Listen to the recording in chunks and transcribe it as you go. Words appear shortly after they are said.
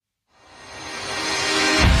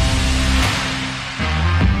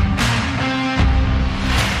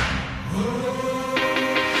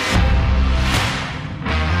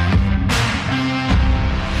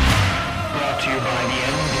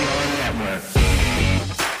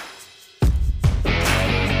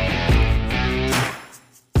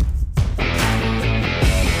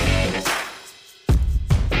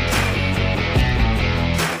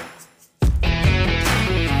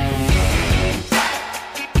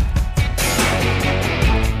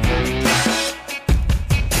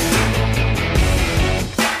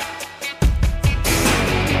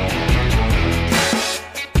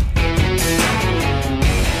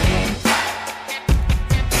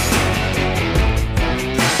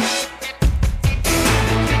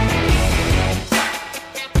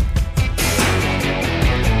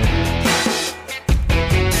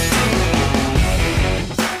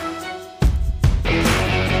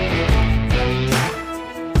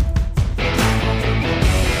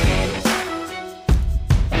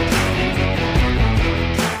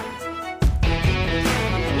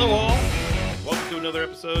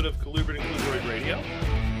episode of Colubrid and Colubroid Radio.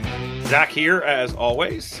 Zach here, as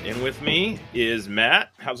always, and with me is Matt.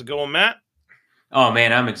 How's it going, Matt? Oh,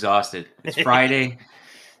 man, I'm exhausted. It's Friday.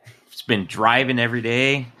 It's been driving every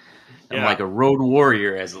day. I'm like a road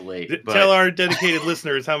warrior as of late. Tell our dedicated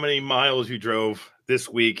listeners how many miles you drove this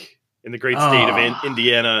week in the great state of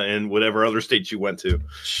Indiana and whatever other states you went to.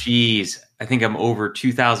 Jeez, I think I'm over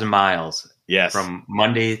 2,000 miles. Yes. From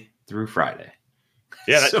Monday through Friday.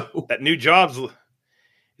 Yeah, that new job's,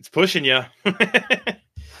 it's pushing you.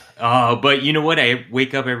 But you know what? I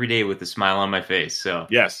wake up every day with a smile on my face. So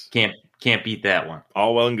yes, can't beat that one.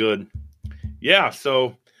 All well and good. Yeah,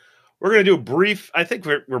 so we're going to do a brief. I think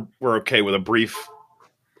we're okay with a brief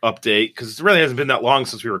update because it really hasn't been that long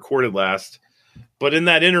since we recorded last. But in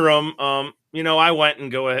that interim, I went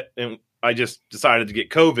and I just decided to get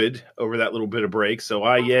COVID over that little bit of break. So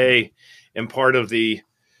I am part of the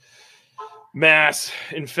mass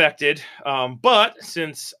infected. But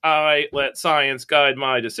since I let science guide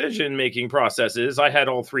my decision-making processes, I had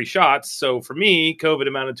all 3 shots. So for me, COVID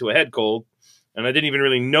amounted to a head cold. And I didn't even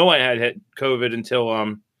really know I had COVID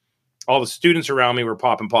until all the students around me were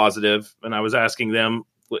popping positive. And I was asking them,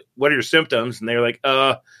 what are your symptoms? And they were like,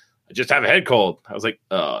 I just have a head cold. I was like,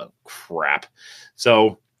 crap.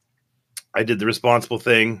 So I did the responsible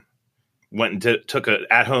thing. Went and took an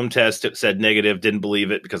at-home test. It said negative. Didn't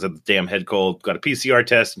believe it because of the damn head cold. Got a PCR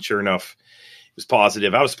test, and sure enough, it was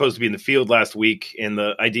positive. I was supposed to be in the field last week, and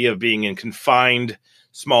the idea of being in confined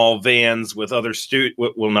small vans with other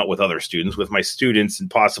not with other students, with my students, and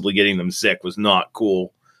possibly getting them sick was not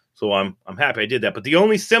cool. So I'm happy I did that. But the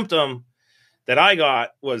only symptom that I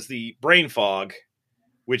got was the brain fog,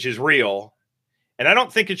 which is real, and I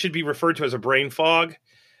don't think it should be referred to as a brain fog.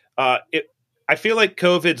 I feel like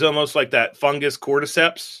COVID's almost like that fungus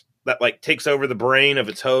cordyceps that like takes over the brain of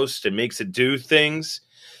its host and makes it do things.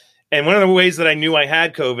 And one of the ways that I knew I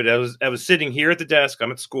had COVID, I was sitting here at the desk.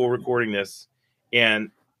 I'm at school recording this,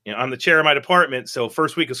 and I'm the chair of my department. So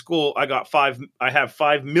first week of school, I have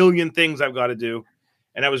 5 million things I've got to do,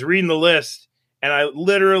 and I was reading the list, and I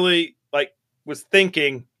literally was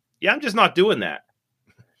thinking, yeah, I'm just not doing that.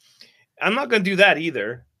 I'm not going to do that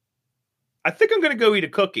either. I think I'm going to go eat a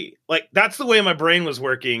cookie. That's the way my brain was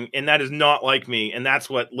working, and that is not like me, and that's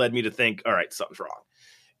what led me to think, all right, something's wrong.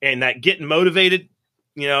 And that getting motivated,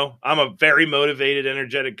 I'm a very motivated,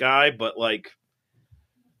 energetic guy, but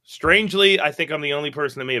strangely, I think I'm the only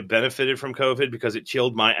person that may have benefited from COVID because it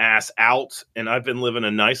chilled my ass out, and I've been living a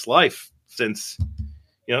nice life since,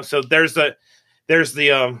 so there's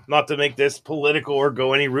the not to make this political or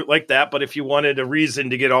go any route like that, but if you wanted a reason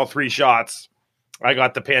to get all 3 shots, I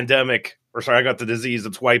got the disease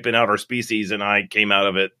that's wiping out our species, and I came out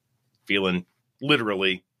of it feeling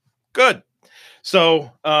literally good.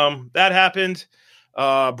 So that happened.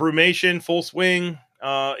 Brumation, full swing.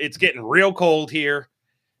 It's getting real cold here,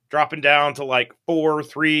 dropping down to 4,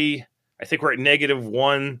 3. I think we're at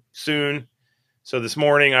 -1 soon. So this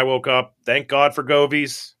morning I woke up. Thank God for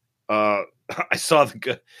Govies. I saw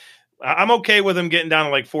I'm okay with them getting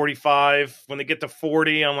down to 45. When they get to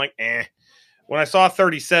 40, I'm like, eh. When I saw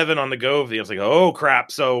 37 on the Govee, I was like, oh, crap.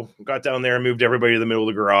 So got down there and moved everybody to the middle of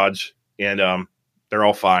the garage, and they're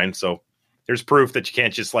all fine. So there's proof that you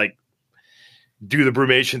can't just do the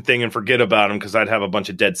brumation thing and forget about them, because I'd have a bunch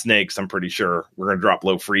of dead snakes. I'm pretty sure we're going to drop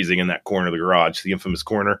low freezing in that corner of the garage, the infamous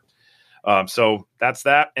corner. So that's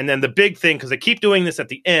that. And then the big thing, because I keep doing this at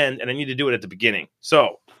the end and I need to do it at the beginning.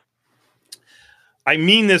 So I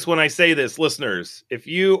mean this when I say this, listeners. If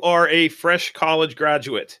you are a fresh college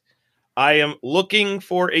graduate, I am looking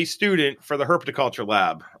for a student for the herpetoculture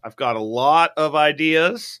lab. I've got a lot of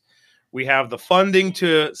ideas. We have the funding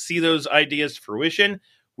to see those ideas to fruition.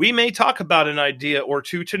 We may talk about an idea or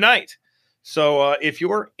 2 tonight. So if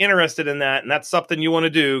you're interested in that, and that's something you want to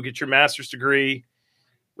do, get your master's degree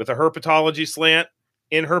with a herpetology slant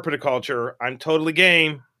in herpetoculture, I'm totally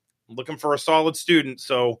game. I'm looking for a solid student.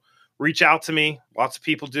 So reach out to me. Lots of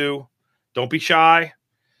people do. Don't be shy.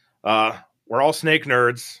 We're all snake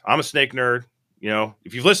nerds. I'm a snake nerd.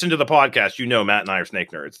 If you've listened to the podcast, Matt and I are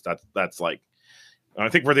snake nerds. That's I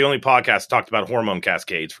think we're the only podcast that talked about hormone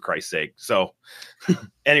cascades, for Christ's sake. So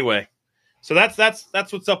anyway, so that's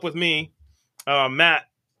what's up with me. Matt,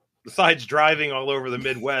 besides driving all over the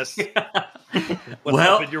Midwest, what's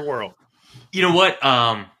up in your world? You know what?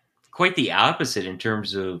 Quite the opposite in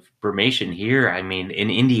terms of brumation here. I mean, in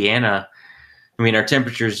Indiana, our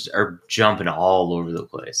temperatures are jumping all over the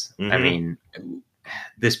place. Mm-hmm. I mean,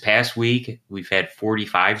 this past week, we've had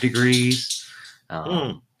 45 degrees.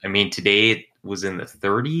 Today it was in the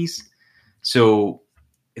 30s. So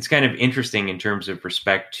it's kind of interesting in terms of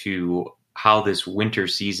respect to how this winter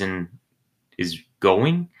season is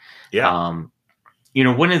going. Yeah.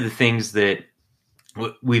 One of the things that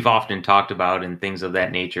we've often talked about and things of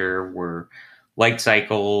that nature were light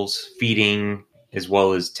cycles, feeding, as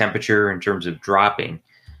well as temperature in terms of dropping.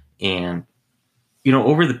 And,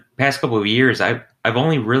 over the past couple of years, I've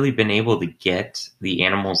only really been able to get the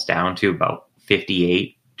animals down to about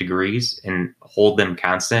 58 degrees and hold them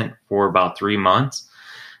constant for about 3 months.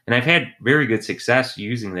 And I've had very good success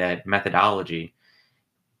using that methodology.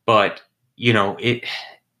 But,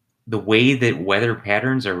 the way that weather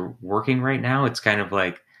patterns are working right now, it's kind of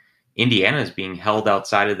like Indiana is being held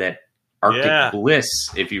outside of that Arctic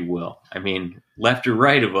bliss, if you will. I mean, left or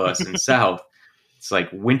right of us and south, it's like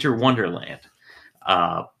winter wonderland.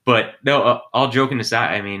 But no, all joking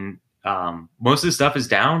aside, I mean, most of the stuff is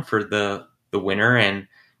down for the winter, and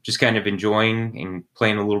just kind of enjoying and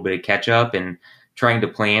playing a little bit of catch up and trying to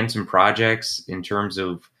plan some projects in terms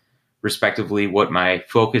of respectively what my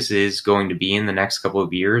focus is going to be in the next couple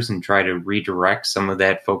of years, and try to redirect some of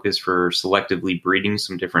that focus for selectively breeding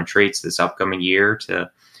some different traits this upcoming year to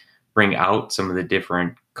bring out some of the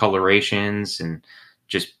different colorations and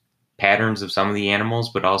just patterns of some of the animals,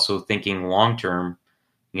 but also thinking long-term,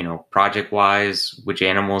 project-wise, which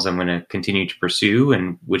animals I'm going to continue to pursue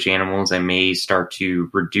and which animals I may start to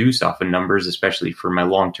reduce off in numbers, especially for my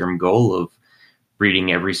long-term goal of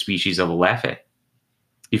breeding every species of Elaphid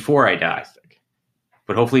before I die,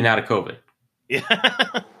 but hopefully not a COVID.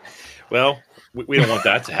 Yeah. Well, we don't want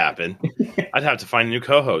that to happen. I'd have to find a new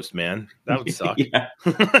co-host, man. That would suck. Yeah.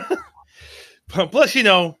 Plus,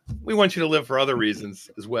 we want you to live for other reasons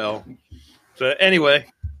as well. So anyway,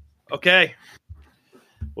 okay.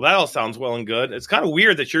 Well, that all sounds well and good. It's kind of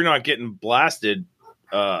weird that you're not getting blasted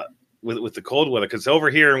with the cold weather, because over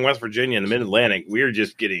here in West Virginia in the Mid-Atlantic, we're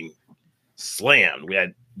just getting slammed. We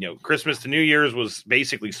had, Christmas to New Year's was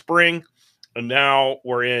basically spring, and now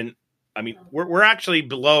we're actually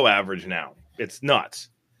below average now. It's nuts.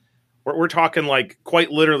 We're talking like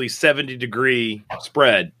quite literally 70-degree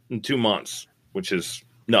spread in 2 months, which is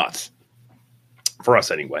nuts for us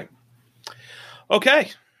anyway. Okay.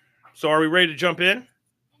 So are we ready to jump in?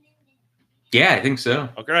 Yeah, I think so.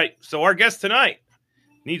 Okay. So our guest tonight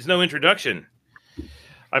needs no introduction.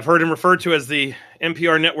 I've heard him referred to as the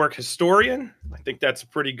NPR Network historian. I think that's a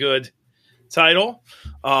pretty good title.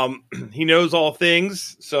 He knows all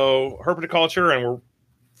things, so herpetoculture, and we're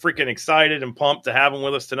freaking excited and pumped to have him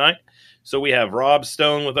with us tonight. So we have Rob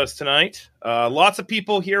Stone with us tonight. Lots of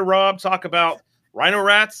people hear Rob talk about rhino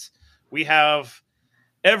rats. We have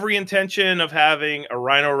every intention of having a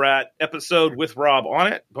rhino rat episode with Rob on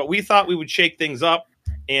it, but we thought we would shake things up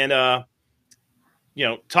and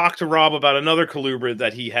talk to Rob about another colubrid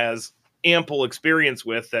that he has ample experience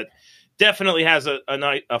with that definitely has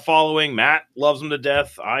a following. Matt loves them to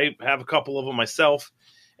death. I have a couple of them myself,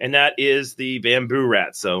 and that is the bamboo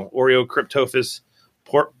rat. So Oreocryptophis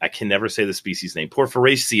I can never say the species name.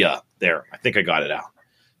 Porphyracea. There, I think I got it out.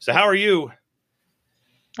 So how are you?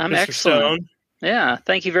 I'm Mr. excellent. Stone? Yeah,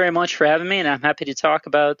 thank you very much for having me, and I'm happy to talk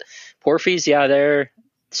about porphies. Yeah, they're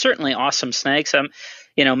certainly awesome snakes.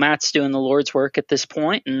 Matt's doing the Lord's work at this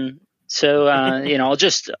point, and so I'll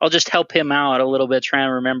just help him out a little bit, trying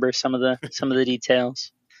to remember some of the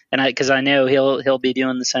details, and because I know he'll be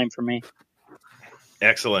doing the same for me.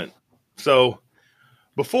 Excellent. So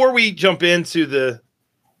before we jump into the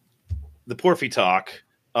Porphy talk,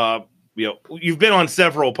 you've been on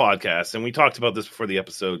several podcasts, and we talked about this before the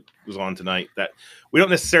episode was on tonight, that we don't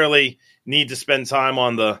necessarily need to spend time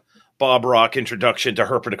on the Bob Rock introduction to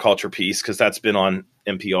herpetoculture piece, because that's been on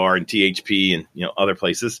NPR and THP and other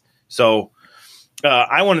places. So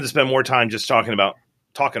I wanted to spend more time just talking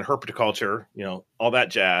herpetoculture, all that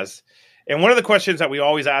jazz. And one of the questions that we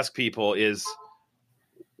always ask people is,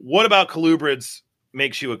 what about colubrids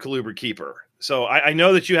makes you a colubrid keeper? So I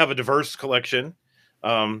know that you have a diverse collection.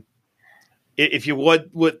 If you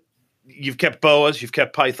would, you've kept boas, you've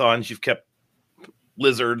kept pythons, you've kept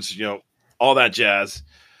lizards, all that jazz.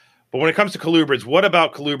 But when it comes to colubrids, what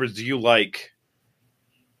about colubrids do you like?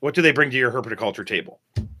 What do they bring to your herpetoculture table?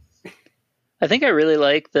 I think I really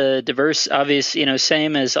like the diverse, obvious,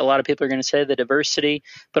 same as a lot of people are going to say, the diversity,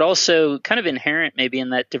 but also kind of inherent maybe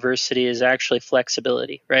in that diversity is actually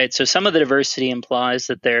flexibility, right? So some of the diversity implies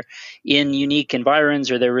that they're in unique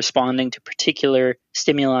environments or they're responding to particular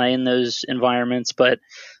stimuli in those environments. But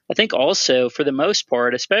I think also for the most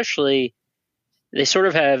part, especially, they sort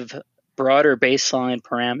of have broader baseline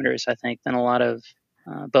parameters, I think, than a lot of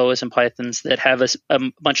boas and pythons that have a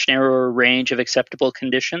much narrower range of acceptable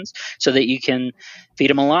conditions, so that you can feed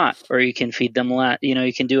them a lot, or you can feed them a lot.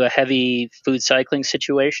 You can do a heavy food cycling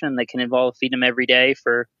situation that can involve feeding them every day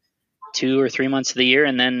for 2 or 3 months of the year,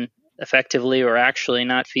 and then effectively or actually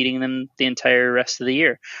not feeding them the entire rest of the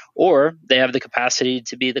year. Or they have the capacity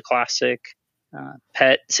to be the classic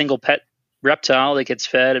single pet reptile that gets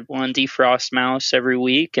fed one defrost mouse every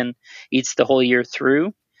week and eats the whole year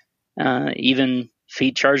through, even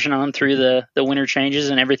feed charging on through the winter changes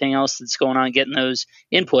and everything else that's going on, getting those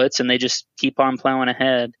inputs, and they just keep on plowing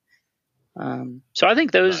ahead. So I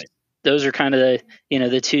think those are kind of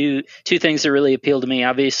the two things that really appeal to me.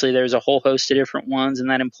 Obviously, there's a whole host of different ones, and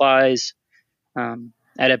that implies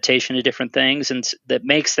adaptation to different things, and that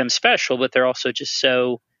makes them special. But they're also just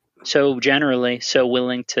so generally so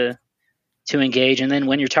willing to engage. And then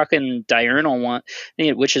when you're talking diurnal one,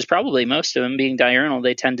 which is probably most of them being diurnal,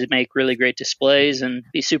 they tend to make really great displays and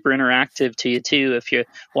be super interactive to you too. If you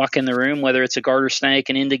walk in the room, whether it's a garter snake,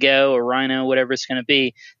 an indigo, a rhino, whatever it's going to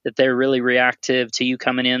be, that they're really reactive to you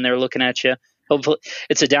coming in. They're looking at you. Hopefully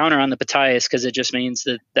it's a downer on the Ptyas because it just means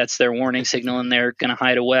that that's their warning signal and they're going to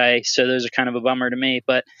hide away. So those are kind of a bummer to me.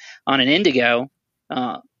 But on an indigo,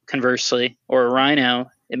 conversely, or a rhino,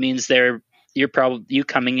 it means you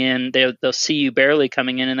coming in, they'll see you barely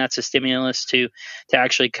coming in, and that's a stimulus to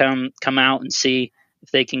actually come out and see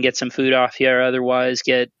if they can get some food off you or otherwise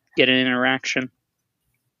get an interaction.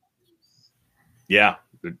 Yeah,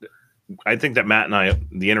 I think that Matt and I,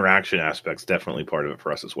 the interaction aspect's definitely part of it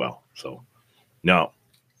for us as well. So, no,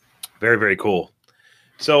 very, very cool.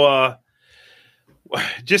 So,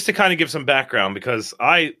 just to kind of give some background, because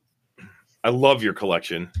I love your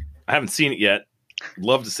collection. I haven't seen it yet.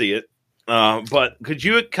 Love to see it. But could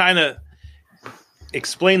you kind of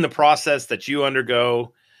explain the process that you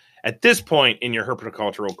undergo at this point in your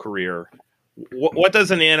herpetocultural career? What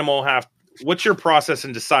does an animal have? What's your process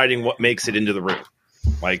in deciding what makes it into the room?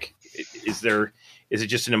 Like, is it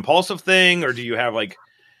just an impulsive thing, or do you have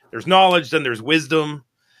there's knowledge, then there's wisdom,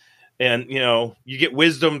 and you get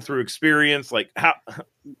wisdom through experience? Like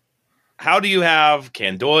how do you have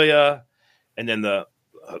Candoya, and then the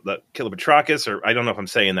Kilobatrachus, or I don't know if I'm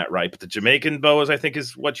saying that right, but the Jamaican boas, I think,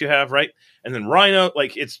 is what you have, right? And then rhino,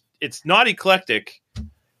 it's not eclectic,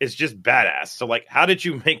 it's just badass. So how did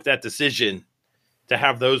you make that decision to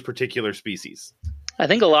have those particular species? I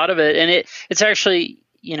think a lot of it, and it's actually,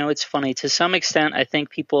 it's funny to some extent. I think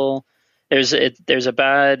there's a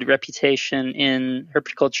bad reputation in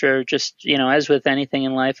herpetoculture, just, as with anything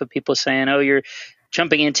in life, of people saying, oh, you're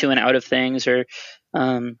jumping into and out of things, or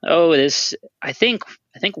I think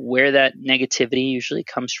where that negativity usually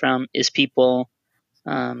comes from is people,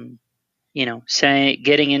 getting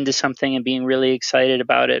into something and being really excited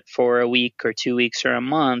about it for a week or 2 weeks or a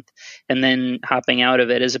month, and then hopping out of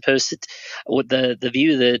it, as opposed to with the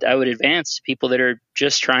view that I would advance to people that are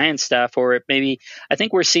just trying stuff. Or maybe I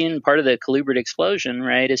think we're seeing part of the colubrid explosion,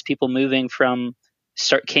 right? As people moving from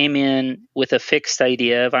came in with a fixed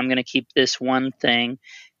idea of I'm going to keep this one thing,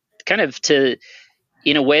 kind of to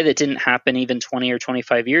in a way that didn't happen even 20 or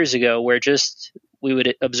 25 years ago, where just we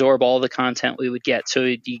would absorb all the content we would get. So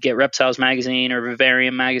you get Reptiles magazine or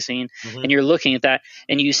Vivarium magazine, and you're looking at that,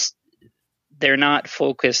 and they're not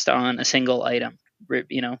focused on a single item.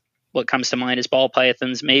 What comes to mind is ball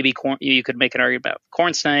pythons, maybe you could make an argument about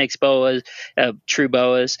corn snakes, boas, true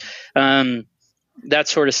boas, that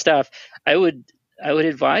sort of stuff. I would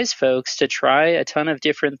advise folks to try a ton of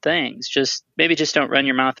different things. Just don't run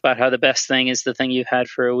your mouth about how the best thing is the thing you've had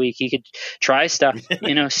for a week. You could try stuff,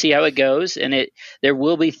 see how it goes. And there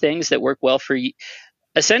will be things that work well for you.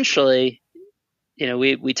 Essentially,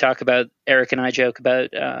 we talk about, Eric and I joke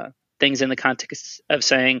about things in the context of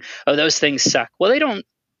saying, oh, those things suck. Well, they don't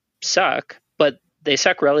suck, but they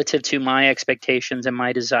suck relative to my expectations and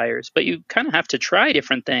my desires. But you kind of have to try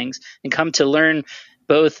different things and come to learn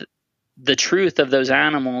both the truth of those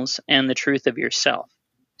animals and the truth of yourself.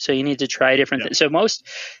 So you need to try different things. So most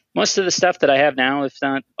of the stuff that I have now, if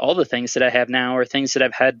not all the things that I have now, are things that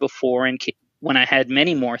I've had before, and when I had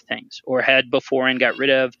many more things, or had before and got rid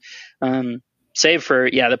of, save for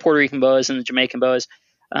the Puerto Rican boas and the Jamaican boas.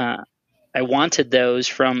 I wanted those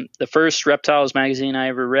from the first Reptiles magazine I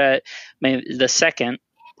ever read, maybe the second.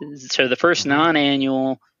 So the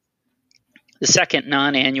second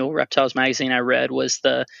non-annual Reptiles magazine I read was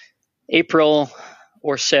the April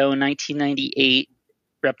or so 1998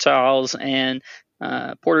 Reptiles, and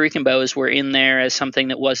Puerto Rican boas were in there as something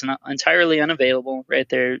that was not entirely unavailable, right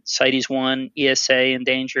there. CITES 1, ESA,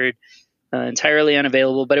 endangered, entirely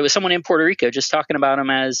unavailable, but it was someone in Puerto Rico just talking about them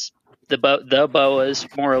as the boas,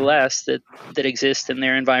 more or less, that exist in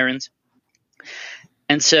their environs.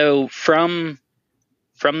 And so from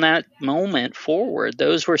that moment forward,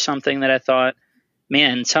 those were something that I thought,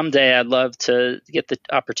 man, someday I'd love to get the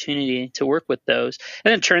opportunity to work with those.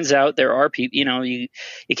 And it turns out there are people, you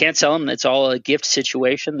can't sell them. It's all a gift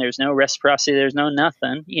situation. There's no reciprocity. There's no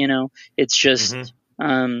nothing, it's just,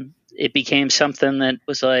 it became something that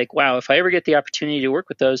was like, wow, if I ever get the opportunity to work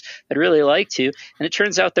with those, I'd really like to. And it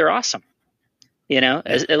turns out they're awesome,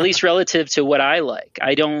 at least relative to what I like.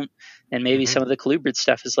 I don't, and maybe some of the colubrid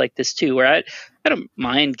stuff is like this too, where I don't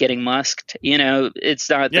mind getting musked. It's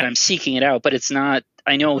not that I'm seeking it out, but it's not.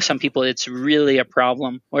 I know some people it's really a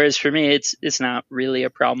problem, whereas for me it's not really a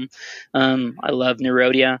problem. I love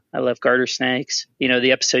Nerodia. I love garter snakes.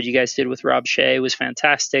 The episode you guys did with Rob Shea was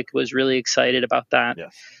fantastic. Was really excited about that.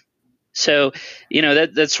 Yes. So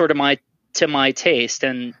that's sort of my taste.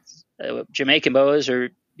 And Jamaican boas are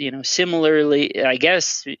similarly, I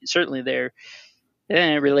guess certainly they're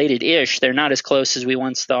related-ish. They're not as close as we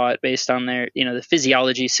once thought based on their, the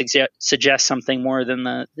physiology suggests something more than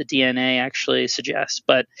the DNA actually suggests.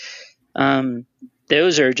 But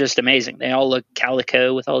those are just amazing. They all look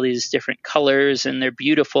calico with all these different colors, and they're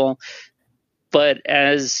beautiful. But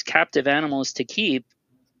as captive animals to keep,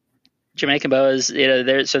 Jamaican boas,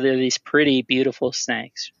 they're these pretty beautiful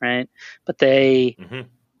snakes, right? But they're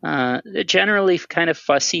generally kind of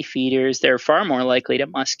fussy feeders. They're far more likely to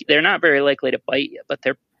musk. They're not very likely to bite you, but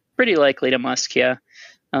they're pretty likely to musk you.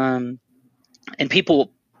 And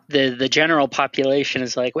people, the general population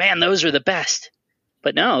is like, man, those are the best.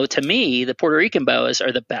 But no, to me, the Puerto Rican boas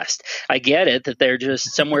are the best. I get it that they're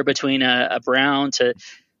just somewhere between a brown to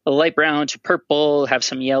a light brown to purple, have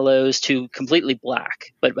some yellows to completely black,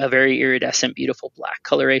 but a very iridescent, beautiful black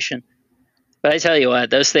coloration. But I tell you what,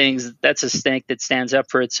 those things, that's a snake that stands up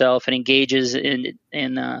for itself and engages in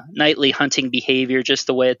nightly hunting behavior just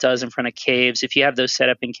the way it does in front of caves. If you have those set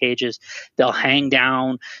up in cages, they'll hang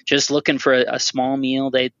down just looking for a small meal.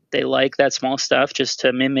 They like that small stuff just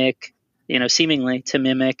to mimic, seemingly to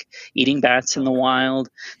mimic eating bats in the wild.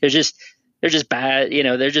 They're just bad,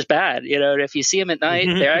 they're just bad. If you see them at night,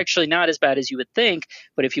 they're actually not as bad as you would think.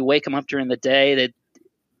 But if you wake them up during the day,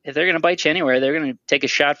 if they're going to bite you anywhere, they're going to take a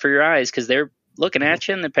shot for your eyes because they're looking at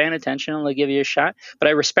you and they're paying attention and they'll give you a shot. But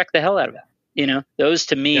I respect the hell out of that. Those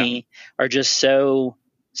to me are just so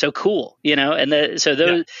cool, and those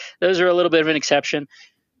are a little bit of an exception.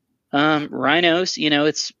 Rhinos,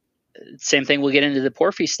 it's same thing. We'll get into the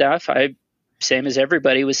Porphy stuff. Same as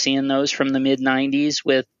everybody was seeing those from the mid 90s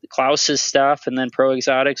with Klaus's stuff, and then Pro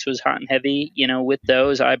Exotics was hot and heavy, with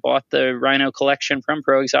those. I bought the Rhino collection from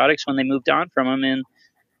Pro Exotics when they moved on from them in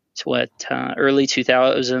early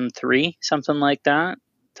 2003, something like that.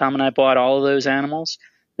 Tom and I bought all of those animals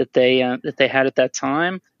that they had at that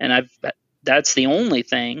time, and that's the only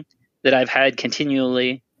thing that I've had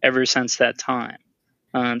continually ever since that time.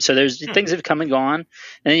 So there's things that have come and gone,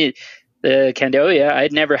 and the Candoia,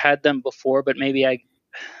 I'd never had them before, but maybe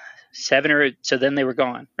 7 or so. Then they were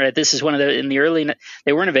gone. Right, this is one of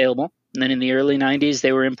they weren't available, and then in the early 90s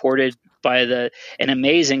they were imported by an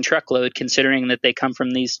amazing truckload, considering that they come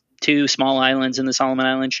from these 2 small islands in the Solomon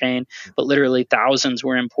Island chain, but literally thousands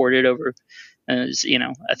were imported over,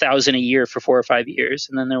 1,000 a year for 4 or 5 years,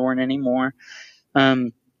 and then there weren't any more.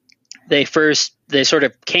 They sort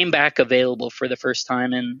of came back available for the first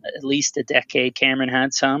time in at least a decade. Cameron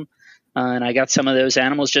had some, and I got some of those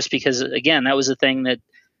animals just because, again, that was the thing that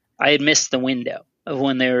I had missed the window of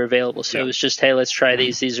when they were available. So it was just, hey, let's try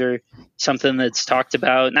these. These are something that's talked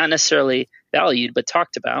about, not necessarily valued, but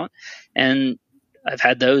talked about. And I've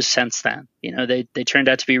had those since then. They turned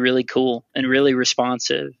out to be really cool and really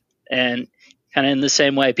responsive. And kind of in the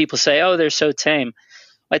same way, people say, oh, they're so tame.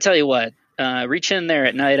 I tell you what, reach in there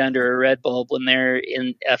at night under a red bulb when they're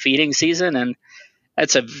in a feeding season, and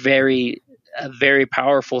that's a very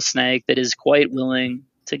powerful snake that is quite willing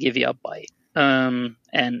to give you a bite.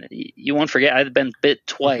 And you won't forget, I've been bit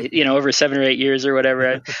twice, over 7 or 8 years or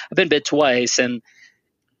whatever. I've been bit twice, and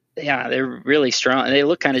they're really strong. They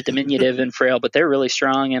look kind of diminutive and frail, but they're really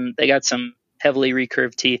strong, and they got some heavily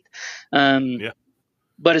recurved teeth.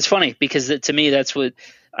 But it's funny because to me, that's what,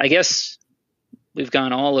 I guess we've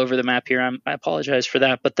gone all over the map here. I apologize for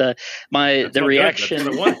that, but the reaction,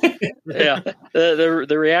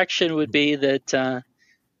 the reaction would be that,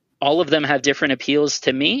 all of them have different appeals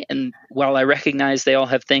to me. And while I recognize they all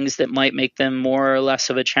have things that might make them more or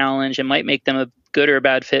less of a challenge and might make them a good or a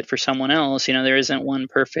bad fit for someone else, there isn't one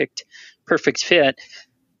perfect fit.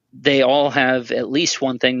 They all have at least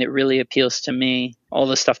one thing that really appeals to me, all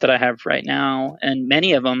the stuff that I have right now. And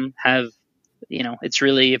many of them have, it's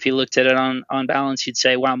really, if you looked at it on balance, you'd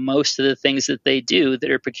say, wow, most of the things that they do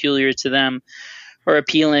that are peculiar to them are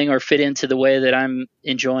appealing or fit into the way that I'm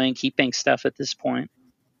enjoying keeping stuff at this point.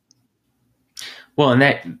 Well, and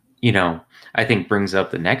that I think brings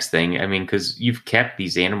up the next thing. I mean, because you've kept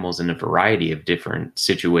these animals in a variety of different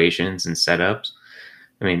situations and setups.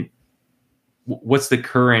 I mean, what's the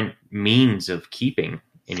current means of keeping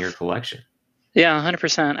in your collection? Yeah,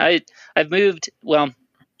 100%. I've moved, well,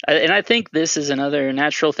 and I think this is another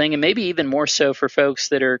natural thing, and maybe even more so for folks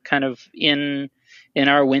that are kind of in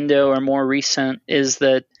our window or more recent, is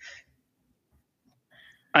that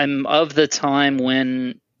I'm of the time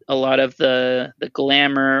when a lot of the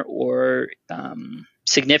glamour or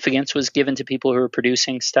significance was given to people who were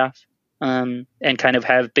producing stuff, and kind of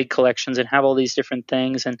have big collections and have all these different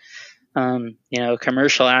things, and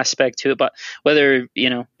commercial aspect to it. But whether,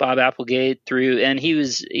 Bob Applegate and he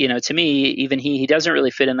was, to me, even he doesn't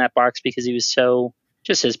really fit in that box because he was so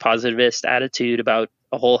just his positivist attitude about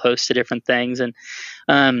a whole host of different things.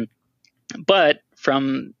 But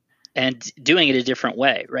doing it a different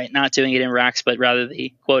way, right? Not doing it in racks, but rather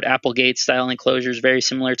the quote Applegate style enclosures, very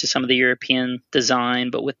similar to some of the European design,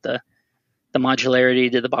 but with the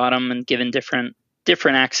modularity to the bottom and given different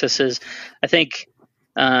accesses. I think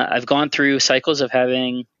I've gone through cycles of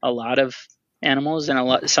having a lot of animals,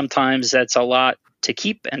 and sometimes that's a lot to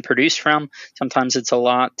keep and produce from. Sometimes it's a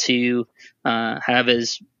lot to have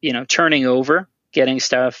as, turning over, getting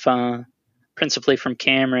stuff principally from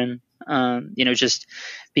Cameron, just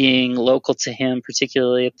being local to him,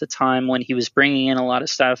 particularly at the time when he was bringing in a lot of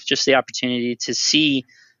stuff, just the opportunity to see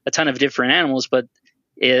a ton of different animals. But,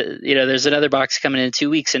 there's another box coming in 2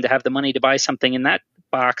 weeks, and to have the money to buy something in that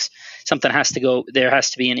box, something has to go. There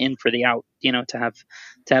has to be an in for the out, to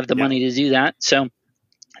have the money to do that. So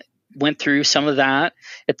went through some of that.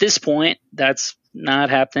 At this point, that's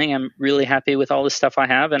not happening. I'm really happy with all the stuff I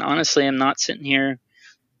have, and honestly, I'm not sitting here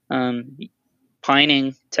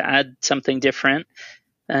pining to add something different.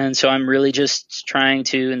 And so I'm really just trying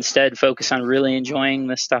to instead focus on really enjoying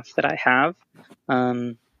the stuff that I have.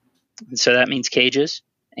 And so that means cages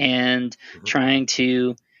and trying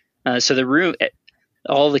to. So the room.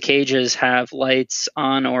 All the cages have lights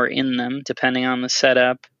on or in them, depending on the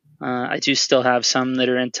setup. I do still have some that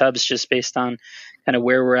are in tubs just based on kind of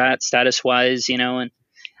where we're at status-wise, and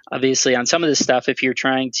obviously on some of this stuff, if you're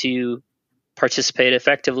trying to participate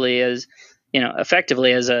effectively as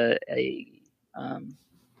a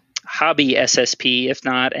hobby SSP, if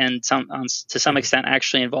not, and to some extent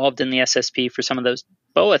actually involved in the SSP for some of those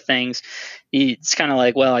BOA things, it's kind of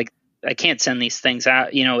like, well, I can't send these things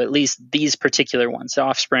out, at least these particular ones, the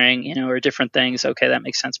Offspring, or different things. Okay, that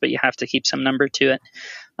makes sense, but you have to keep some number to it.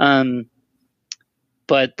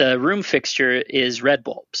 But the room fixture is red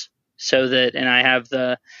bulbs, and I have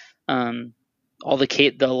the all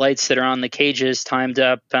the lights that are on the cages timed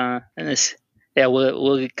up, and this. Yeah,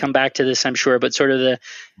 we'll come back to this, I'm sure, but sort of the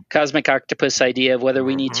cosmic octopus idea of whether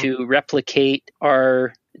we need to replicate and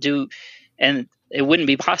it wouldn't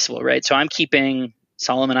be possible, right? So I'm keeping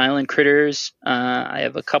Solomon Island critters. I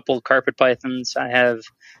have a couple carpet pythons. I have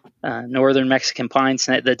northern Mexican pine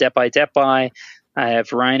snake, the depi. I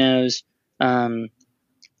have rhinos. Let's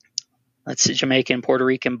see, Jamaican, Puerto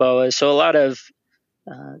Rican boas. So a lot of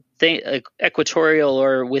equatorial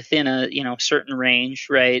or within a certain range,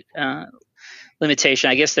 right? Limitation.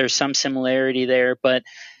 I guess there's some similarity there, but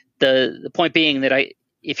the point being that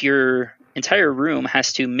if your entire room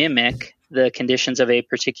has to mimic the conditions of a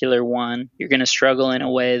particular one, you're going to struggle in a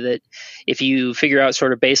way that if you figure out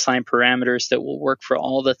sort of baseline parameters that will work for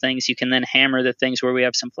all the things, you can then hammer the things where we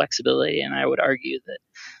have some flexibility. And I would argue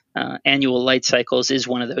that annual light cycles is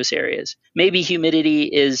one of those areas. Maybe humidity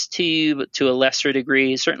is to a lesser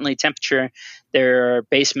degree. Certainly temperature, there are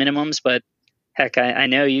base minimums, but heck, I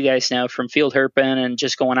know you guys know from field herping and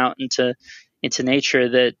just going out into nature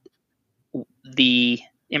that the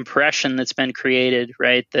impression that's been created,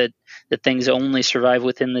 right, that things only survive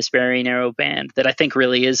within this very narrow band, that I think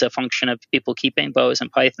really is a function of people keeping boas and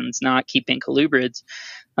pythons, not keeping colubrids,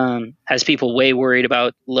 has people way worried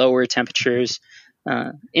about lower temperatures,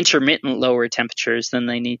 intermittent lower temperatures than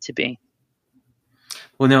they need to be.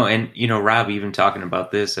 Well, no, and, Rob, even talking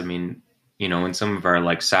about this, I mean, in some of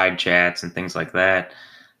our side chats and things like that,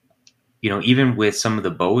 even with some of the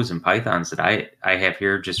boas and pythons that I have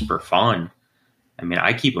here just for fun, I mean,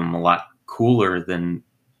 I keep them a lot cooler than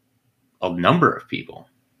a number of people.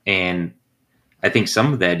 And I think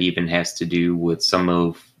some of that even has to do with some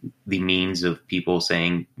of the means of people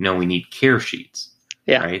saying, no, we need care sheets.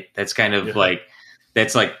 Yeah. Right. That's kind of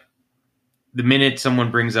that's like the minute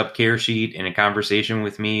someone brings up care sheet in a conversation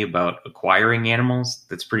with me about acquiring animals,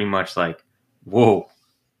 that's pretty much like, whoa,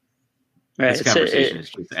 right. This conversation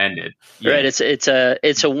has just ended. Right.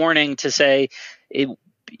 It's a warning to say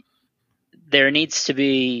there needs to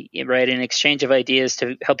be, right, an exchange of ideas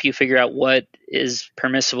to help you figure out what is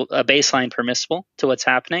permissible, a baseline permissible to what's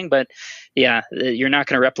happening. But yeah, you're not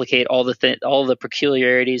going to replicate all the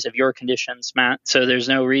peculiarities of your conditions, Matt. So there's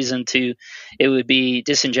no reason to. It would be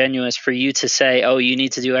disingenuous for you to say, "Oh, you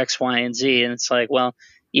need to do X, Y, and Z," and it's like, well,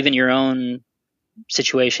 even your own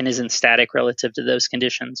situation isn't static relative to those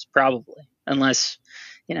conditions, probably, unless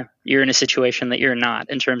you're in a situation that you're not,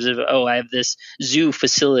 in terms of, oh, I have this zoo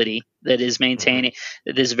facility that is maintaining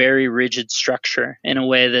this very rigid structure in a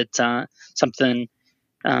way that something,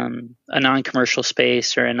 a non-commercial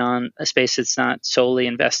space or a space that's not solely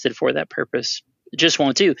invested for that purpose just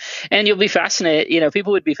won't do. And you'll be fascinated,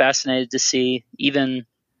 people would be fascinated to see even,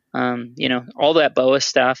 all that BOA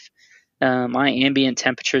stuff. My ambient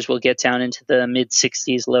temperatures will get down into the mid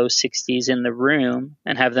 60s, low 60s in the room,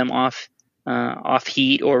 and have them off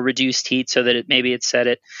heat or reduced heat, so that maybe it's set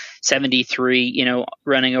at 73,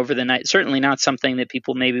 running over the night. Certainly not something that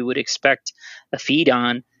people maybe would expect a feed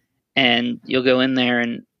on. And you'll go in there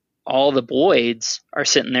and all the boids are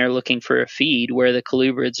sitting there looking for a feed, where the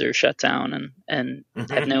colubrids are shut down and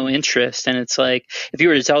have no interest. And it's like, if you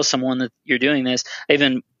were to tell someone that you're doing this, I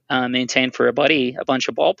even maintained for a buddy a bunch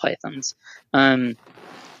of ball pythons. And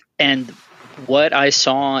what I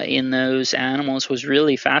saw in those animals was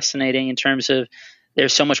really fascinating, in terms of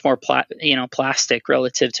there's so much more plastic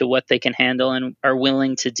relative to what they can handle and are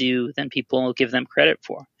willing to do than people give them credit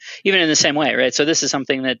for, even in the same way, right? So this is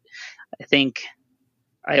something that I think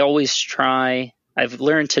I always I've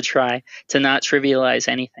learned to try to not trivialize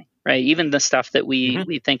anything, right? Even the stuff that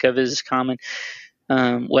we think of as common,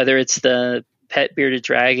 whether it's the pet bearded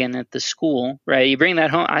dragon at the school, right? You bring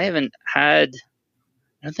that home. I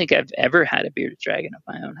don't think I've ever had a bearded dragon of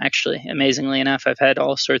my own. Actually, amazingly enough, I've had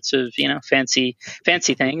all sorts of, fancy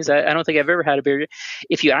things. I don't think I've ever had a bearded.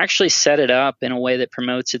 If you actually set it up in a way that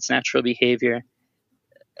promotes its natural behavior,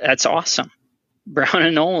 that's awesome. Brown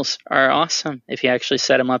and Knowles are awesome if you actually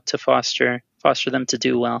set them up to foster them to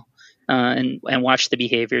do well, and watch the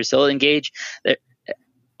behaviors. They'll engage.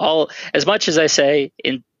 All, as much as I say,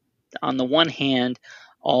 on the one hand,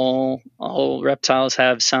 all reptiles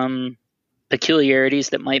have some peculiarities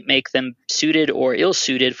that might make them suited or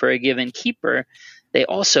ill-suited for a given keeper, they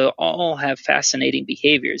also all have fascinating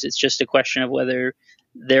behaviors. It's just a question of whether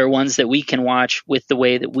they're ones that we can watch with the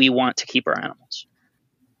way that we want to keep our animals.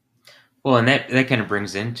 Well, and that kind of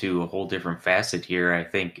brings into a whole different facet here, I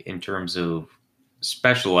think, in terms of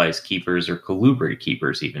specialized keepers or colubrid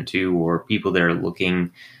keepers even too, or people that are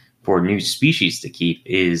looking for new species to keep,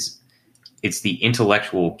 it's the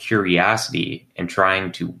intellectual curiosity and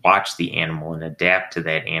trying to watch the animal and adapt to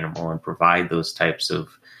that animal and provide those types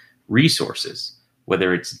of resources,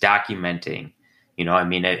 whether it's documenting,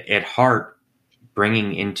 at heart,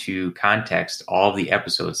 bringing into context all of the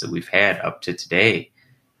episodes that we've had up to today.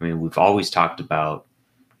 I mean, we've always talked about,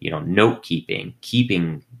 note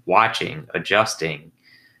keeping, watching, adjusting,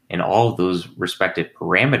 and all of those respective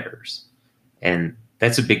parameters. And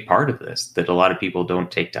that's a big part of this that a lot of people don't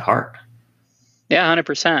take to heart. Yeah,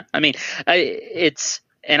 100%. I mean,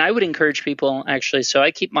 and I would encourage people, actually. So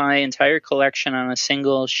I keep my entire collection on a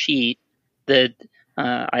single sheet that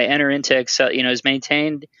I enter into Excel. Is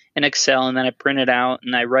maintained in Excel, and then I print it out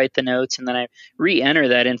and I write the notes, and then I re-enter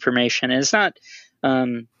that information. And it's not,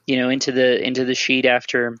 into the sheet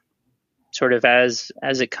after, sort of as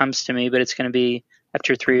it comes to me, but it's going to be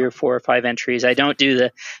after 3 or 4 or 5 entries. I don't do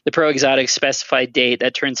the Pro Exotic specified date.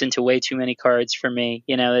 That turns into way too many cards for me.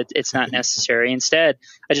 It's not necessary. Instead,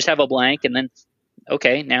 I just have a blank, and then,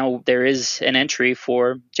 okay, now there is an entry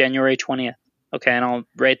for January 20th. Okay, and I'll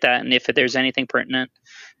write that. And if there's anything pertinent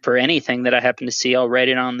for anything that I happen to see, I'll write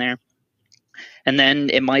it on there. And then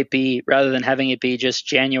it might be, rather than having it be just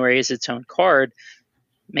January as its own card,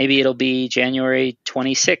 maybe it'll be January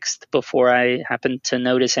 26th before I happen to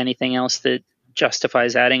notice anything else that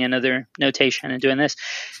justifies adding another notation and doing this.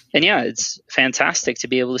 And yeah, it's fantastic to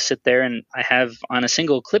be able to sit there, and I have on a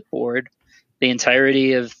single clipboard the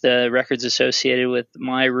entirety of the records associated with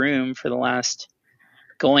my room for the last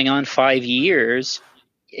going on 5 years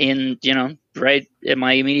in, right at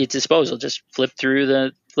my immediate disposal. Just flip through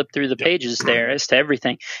the pages there as to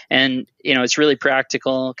everything. And, it's really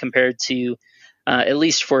practical compared to, at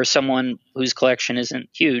least for someone whose collection isn't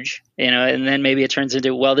huge, and then maybe it turns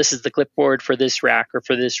into, well, this is the clipboard for this rack or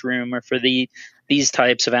for this room or for these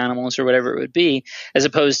types of animals or whatever it would be, as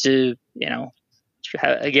opposed to,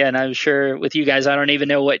 again, I'm sure with you guys, I don't even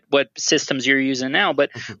know what systems you're using now, but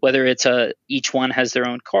whether it's each one has their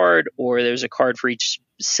own card, or there's a card for each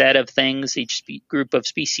set of things, each group of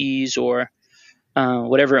species, or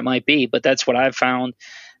whatever it might be. But that's what I've found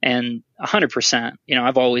And 100%,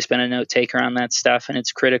 I've always been a note taker on that stuff, and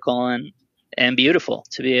it's critical and beautiful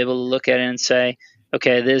to be able to look at it and say,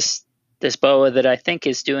 okay, this boa that I think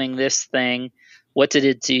is doing this thing, what did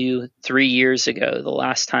it do 3 years ago, the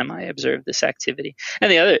last time I observed this activity?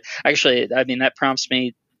 And the other, actually, that prompts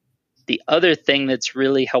me. The other thing that's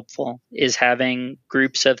really helpful is having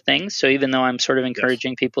groups of things. So even though I'm sort of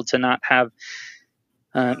encouraging people to not have,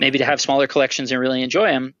 maybe to have smaller collections and really enjoy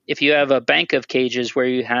them, if you have a bank of cages where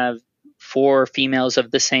you have 4 females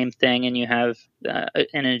of the same thing and you have in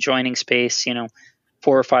an adjoining space, 4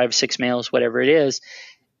 or 5, 6 males, whatever it is,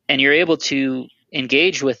 and you're able to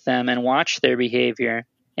engage with them and watch their behavior,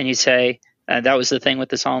 and you say, that was the thing with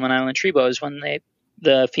the Solomon Island tree boas when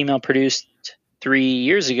the female produced 3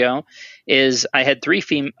 years ago, is I had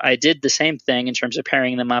 3 I did the same thing in terms of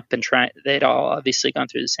pairing them up and they'd all obviously gone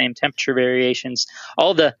through the same temperature variations,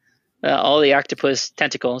 all the octopus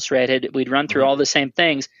tentacles, right? We'd run through all the same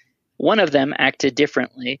things. One of them acted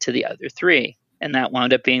differently to the other 3, and that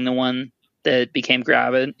wound up being the one that became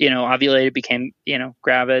gravid, ovulated, became,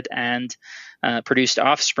 gravid, and produced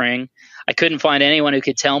offspring. I couldn't find anyone who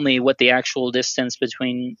could tell me what the actual distance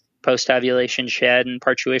between post-ovulation shed and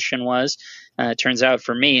parturition was. It turns out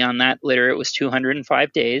for me on that litter, it was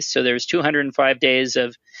 205 days. So there was 205 days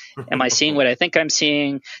of, am I seeing what I think I'm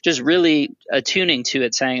seeing? Just really attuning to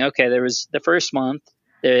it, saying, okay, there was the first month,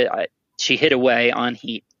 she hit away on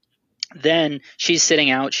heat. Then she's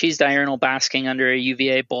sitting out, she's diurnal basking under a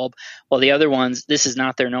UVA bulb, while the other ones, this is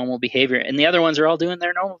not their normal behavior. And the other ones are all doing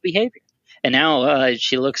their normal behavior. And now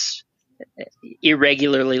she looks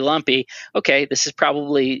irregularly lumpy. Okay, this is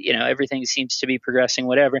probably, everything seems to be progressing,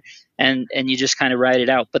 whatever. And you just kind of ride it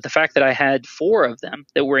out. But the fact that I had 4 of them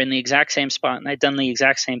that were in the exact same spot and I'd done the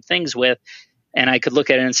exact same things with, and I could look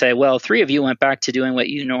at it and say, well, 3 of you went back to doing what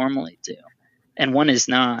you normally do, and 1 is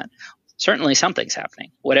not. Certainly something's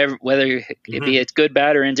happening. Whether it be it's good,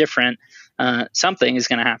 bad, or indifferent, something is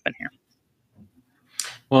going to happen here.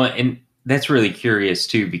 Well, and that's really curious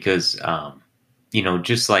too, because,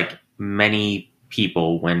 just like many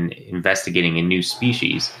people when investigating a new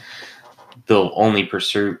species, they'll only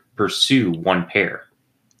pursue one pair.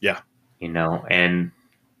 Yeah. And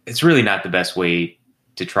it's really not the best way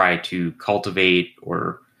to try to cultivate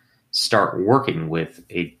or start working with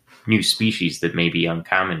a new species that may be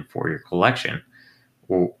uncommon for your collection.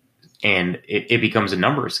 And it becomes a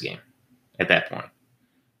numbers game at that point.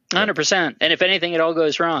 100%. And if anything at all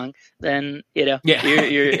goes wrong, then, you're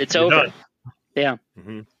it's over. Done. Yeah.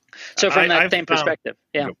 Mm-hmm. So from that same perspective,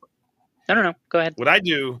 I don't know. Go ahead. What I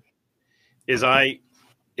do is if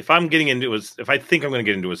I think I'm going to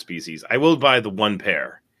get into a species, I will buy the 1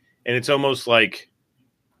 pair, and it's almost like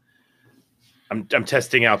I'm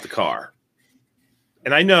testing out the car.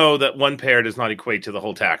 And I know that 1 pair does not equate to the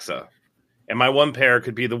whole taxa. And my 1 pair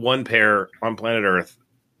could be the 1 pair on planet Earth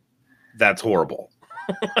that's horrible.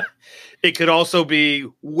 It could also be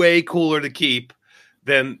way cooler to keep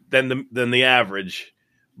than the average.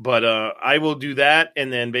 But I will do that,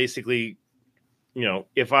 and then basically,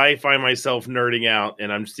 if I find myself nerding out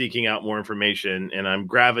and I'm seeking out more information and I'm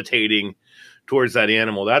gravitating towards that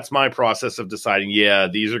animal, that's my process of deciding,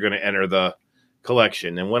 these are going to enter the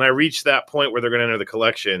collection. And when I reach that point where they're going to enter the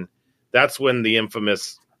collection, that's when the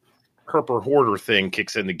infamous Herper hoarder thing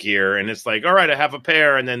kicks into gear, and it's like, all right, I have a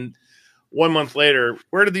pair, and then 1 month later,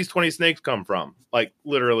 where did these 20 snakes come from? Like,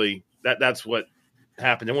 literally, that's what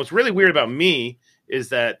happened. And what's really weird about me is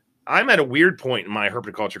that I'm at a weird point in my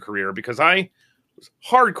herpetoculture career, because I was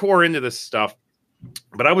hardcore into this stuff,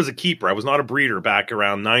 but I was a keeper. I was not a breeder back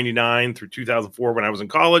around 99 through 2004 when I was in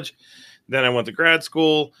college. Then I went to grad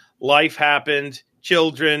school. Life happened,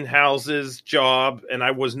 children, houses, job, and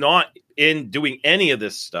I was not in doing any of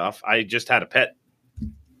this stuff. I just had a pet,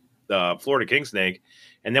 Florida king snake.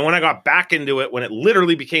 And then when I got back into it, when it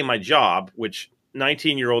literally became my job, which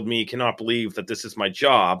 19-year-old me cannot believe that this is my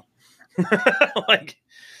job.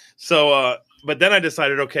 But then I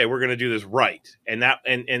decided, okay, we're going to do this right. And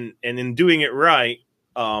in doing it right,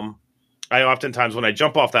 I oftentimes, when I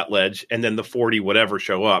jump off that ledge and then the 40 whatever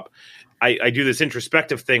show up, I do this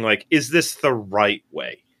introspective thing, like, is this the right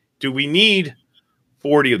way? Do we need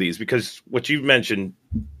 40 of these? Because what you mentioned,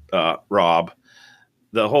 Rob,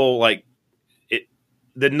 the whole,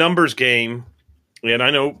 the numbers game, and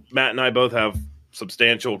I know Matt and I both have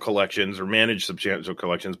substantial collections or manage substantial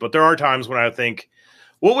collections, but there are times when I think,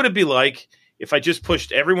 what would it be like if I just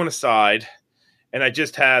pushed everyone aside and I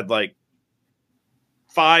just had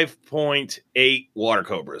 5.8 water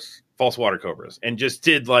cobras, false water cobras, and just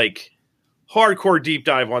did hardcore deep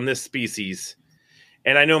dive on this species?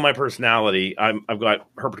 And I know my personality, I've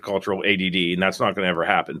got herpetocultural ADD, and that's not going to ever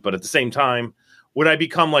happen. But at the same time, would I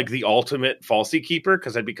become like the ultimate falsy keeper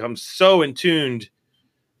because I'd become so in tuned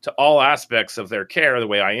to all aspects of their care the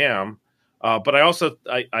way I am. But I also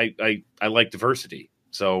I like diversity,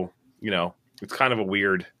 so it's kind of a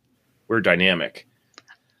weird dynamic.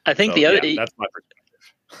 I think that's my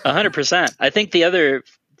perspective. 100%. I think the other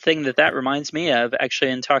thing that reminds me of, actually,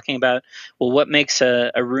 in talking about, well, what makes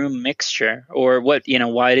a room mixture, or what,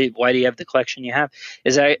 why do you have the collection you have,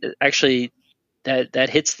 is actually that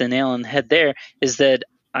hits the nail on the head there, is that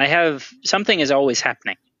something is always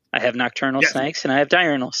happening. I have nocturnal snakes and I have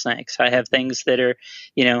diurnal snakes. I have things that are,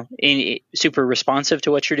 super responsive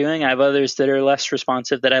to what you're doing. I have others that are less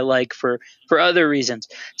responsive that I like for other reasons.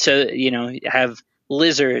 So, have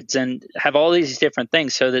lizards and have all these different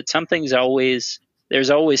things, so that there's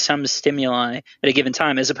always some stimuli at a given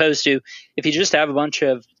time, as opposed to if you just have a bunch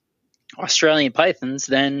of Australian pythons,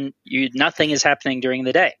 then nothing is happening during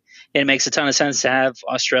the day. It makes a ton of sense to have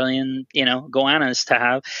Australian, goannas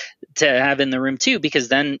to have in the room too, because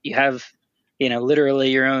then you have,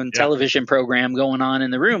 literally your own television program going on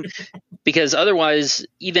in the room. Because otherwise,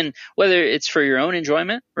 even whether it's for your own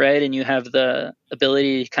enjoyment, right, and you have the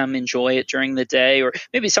ability to come enjoy it during the day, or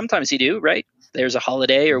maybe sometimes you do, right? There's a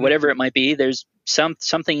holiday or whatever it might be. There's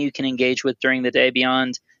something you can engage with during the day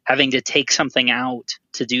beyond having to take something out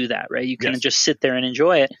to do that, right? You can just sit there and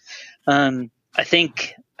enjoy it. I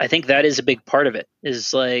think that is a big part of it,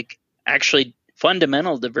 is like actually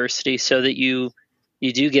fundamental diversity, so that you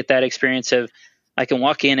do get that experience of, I can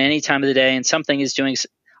walk in any time of the day and something is doing.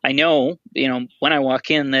 I know, when I walk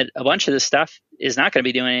in, that a bunch of this stuff is not going to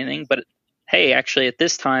be doing anything, but hey, actually at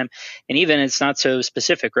this time, and even it's not so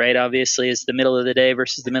specific, right? Obviously, it's the middle of the day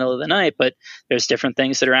versus the middle of the night, but there's different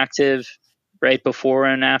things that are active right before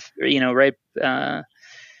and after,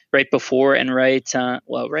 right before and right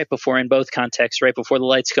before in both contexts, right before the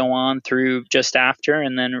lights go on through just after,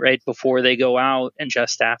 and then right before they go out and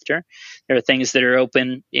just after. There are things that are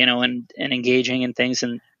open, and engaging in things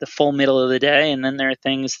in the full middle of the day, and then there are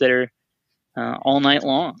things that are all night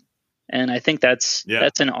long. And I think that's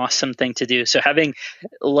an awesome thing to do. So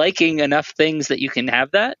liking enough things that you can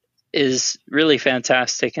have that is really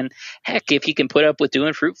fantastic. And heck, if you can put up with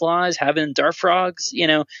doing fruit flies, having dart frogs,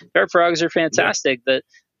 dart frogs are fantastic.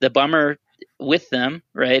 The bummer with them,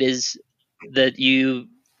 right, is that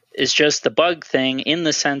it's just the bug thing, in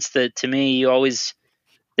the sense that, to me,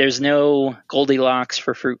 there's no Goldilocks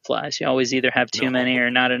for fruit flies. You always either have too many or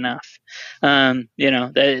not enough.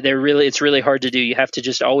 It's really hard to do. You have to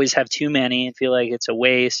just always have too many and feel like it's a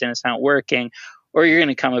waste and it's not working, or you're going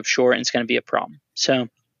to come up short and it's going to be a problem. So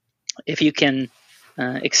if you can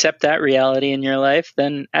accept that reality in your life,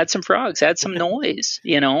 then add some frogs, add some noise,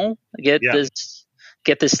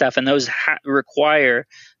 get this stuff. And those require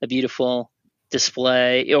a beautiful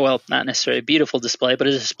display. Well, not necessarily a beautiful display, but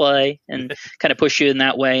a display, and kind of push you in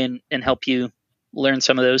that way and help you learn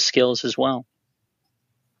some of those skills as well.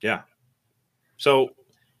 Yeah. So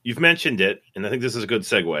you've mentioned it, and I think this is a good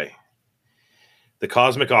segue. The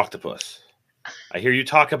cosmic octopus. I hear you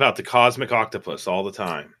talk about the cosmic octopus all the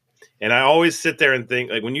time. And I always sit there and think,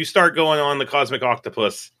 like, when you start going on the cosmic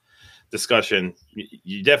octopus discussion,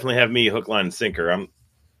 you definitely have me hook, line, and sinker.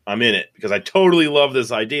 I'm in it because I totally love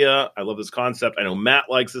this idea. I love this concept. I know Matt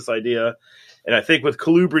likes this idea. And I think with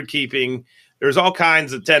colubrid keeping, there's all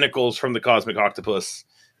kinds of tentacles from the cosmic octopus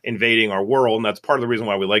invading our world. And that's part of the reason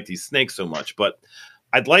why we like these snakes so much. But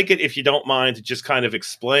I'd like it, if you don't mind, to just kind of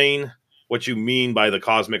explain what you mean by the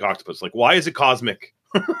cosmic octopus. Like, why is it cosmic?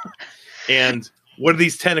 And what are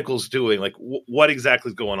these tentacles doing? Like, what exactly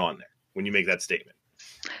is going on there when you make that statement?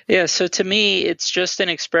 Yeah, so to me, it's just an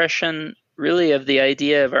expression, really, of the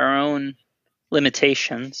idea of our own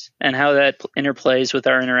limitations and how that interplays with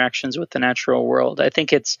our interactions with the natural world. I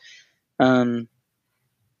think it's, there's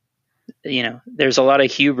a lot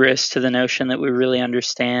of hubris to the notion that we really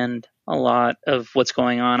understand a lot of what's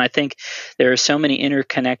going on. I think there are so many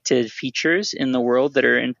interconnected features in the world that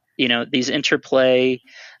are in, these interplay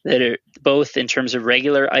that are both in terms of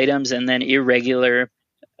regular items and then irregular.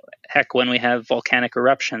 Heck, when we have volcanic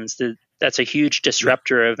eruptions, that's a huge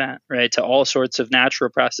disruptor event, right, to all sorts of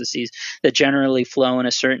natural processes that generally flow in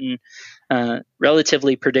a certain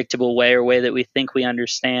relatively predictable way, or way that we think we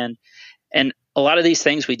understand. And a lot of these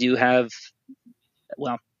things we do have,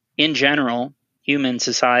 well, in general, human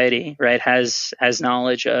society, right, has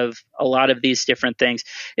knowledge of a lot of these different things.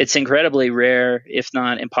 It's incredibly rare, if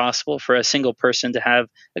not impossible, for a single person to have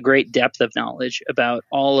a great depth of knowledge about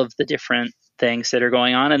all of the different things that are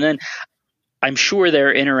going on. And then I'm sure there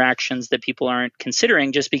are interactions that people aren't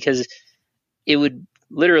considering, just because it would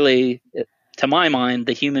literally, to my mind,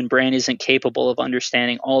 the human brain isn't capable of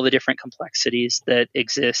understanding all the different complexities that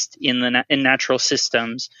exist in natural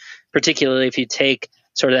systems, particularly if you take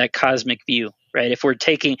sort of that cosmic view, right? If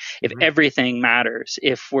everything matters,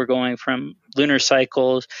 if we're going from lunar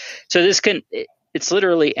cycles, so it's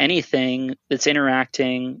literally anything that's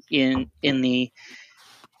interacting in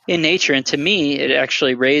nature. And to me, it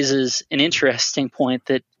actually raises an interesting point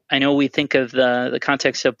that I know we think of the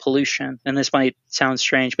context of pollution, and this might sound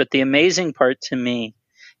strange, but the amazing part to me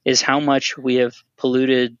is how much we have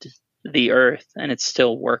polluted the earth and it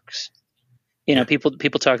still works.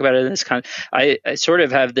 People talk about it in this I sort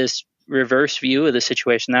of have this reverse view of the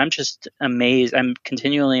situation. I'm just amazed. I'm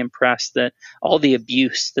continually impressed that all the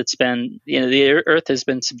abuse that's been, the earth has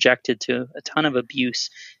been subjected to a ton of abuse,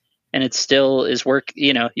 and it still is work.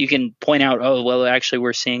 You can point out, oh, well, actually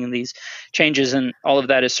we're seeing these changes, and all of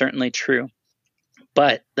that is certainly true.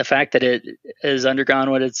 But the fact that it has undergone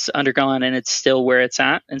what it's undergone and it's still where it's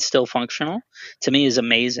at and still functional, to me, is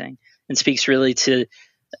amazing and speaks really to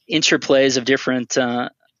interplays of different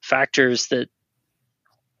factors that,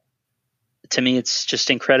 to me, it's just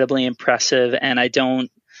incredibly impressive. And I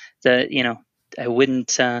wouldn't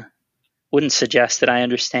suggest that I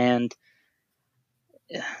understand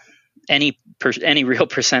any real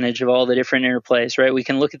percentage of all the different interplays, right? We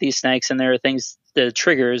can look at these snakes and there are things, the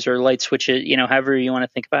triggers or light switches, however you want to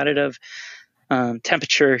think about it, of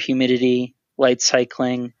temperature, humidity, light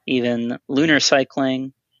cycling, even lunar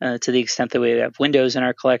cycling, to the extent that we have windows in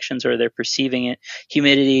our collections or they're perceiving it,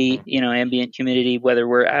 humidity, ambient humidity, whether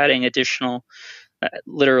we're adding additional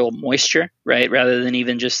literal moisture, right? Rather than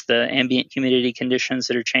even just the ambient humidity conditions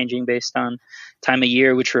that are changing based on time of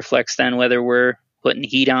year, which reflects then whether we're putting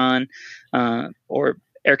heat on or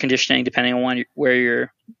air conditioning, depending on where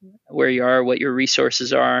you are, what your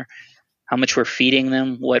resources are, how much we're feeding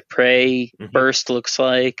them, what prey burst looks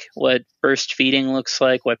like, what burst feeding looks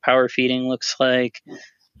like, what power feeding looks like,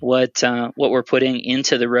 what we're putting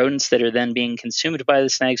into the rodents that are then being consumed by the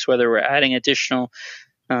snakes, whether we're adding additional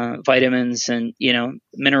vitamins and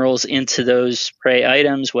minerals into those prey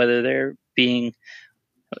items, whether they're being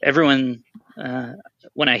everyone.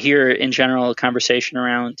 When I hear in general a conversation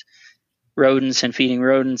around rodents and feeding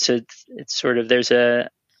rodents, it's sort of there's a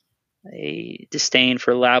disdain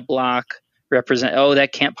for lab block that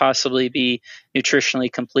can't possibly be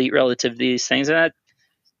nutritionally complete relative to these things. And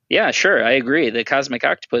yeah, sure, I agree. The cosmic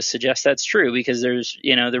octopus suggests that's true because there's,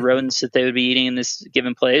 the rodents that they would be eating in this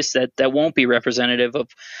given place that won't be representative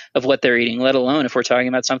of what they're eating, let alone if we're talking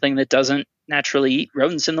about something that doesn't naturally eat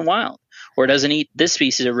rodents in the wild or doesn't eat this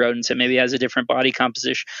species of rodents and maybe has a different body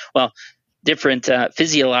composition, different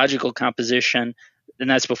physiological composition. And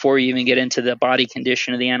that's before you even get into the body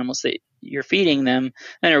condition of the animals that you're feeding them.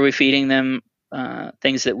 And are we feeding them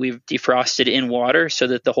things that we've defrosted in water so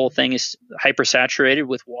that the whole thing is hypersaturated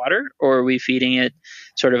with water, or are we feeding it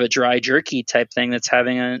sort of a dry jerky type thing that's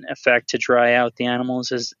having an effect to dry out the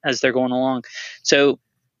animals as they're going along? So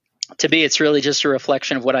to me, it's really just a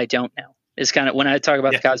reflection of what I don't know. It's kind of when I talk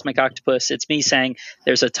about the cosmic octopus, it's me saying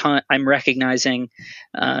there's a ton. I'm recognizing,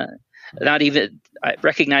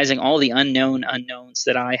 recognizing all the unknowns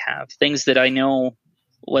that I have, things that I know.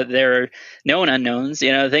 What they're known unknowns,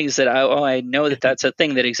 things that I know that's a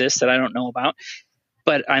thing that exists that I don't know about,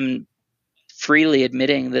 but I'm freely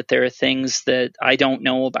admitting that there are things that I don't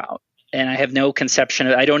know about, and I have no conception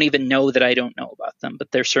of. I don't even know that I don't know about them,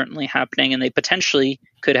 but they're certainly happening, and they potentially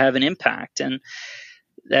could have an impact. And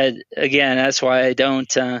that again, that's why I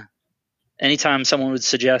don't. Anytime someone would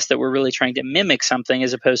suggest that we're really trying to mimic something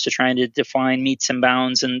as opposed to trying to define metes and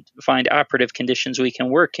bounds and find operative conditions we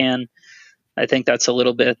can work in, I think that's a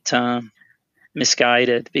little bit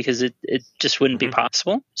misguided because it just wouldn't be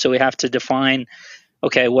possible. So we have to define,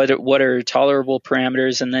 okay, what are tolerable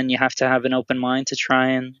parameters, and then you have to have an open mind to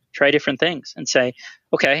try different things and say,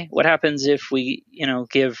 okay, what happens if we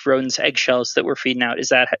give rodents eggshells that we're feeding out? Is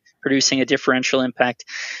that producing a differential impact?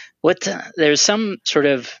 There's some sort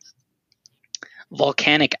of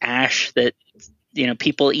volcanic ash that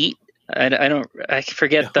people eat. I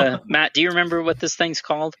forget Matt, do you remember what this thing's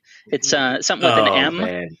called? It's something with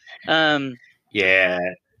an M. Yeah,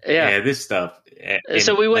 this stuff.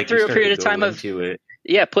 So we went through a period of time of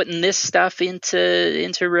putting this stuff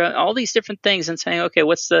into all these different things and saying, okay,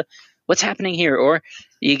 what's happening here? Or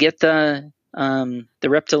you get the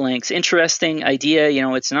reptilinks. Interesting idea.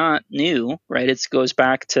 It's not new, right? It goes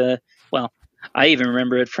back to, I even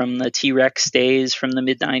remember it from the T-Rex days from the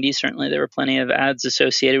mid-90s. Certainly there were plenty of ads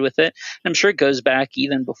associated with it. I'm sure it goes back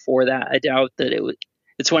even before that. I doubt that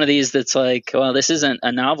it's one of these that's like, well, this isn't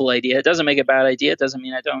a novel idea. It doesn't make a bad idea. It doesn't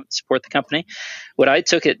mean I don't support the company. What I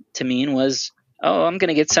took it to mean was, I'm going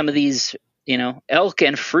to get some of these elk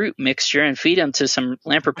and fruit mixture and feed them to some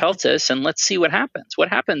Lamprepeltis, and let's see what happens. What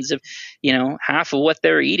happens if, half of what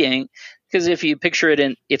they're eating, because if you picture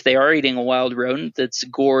it if they are eating a wild rodent that's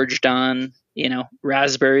gorged on,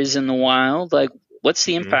 raspberries in the wild, like what's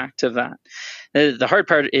the impact of that? The hard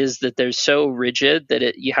part is that they're so rigid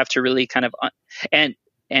that you have to really kind of, and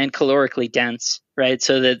calorically dense, right?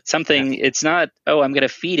 So that something, it's not, I'm going to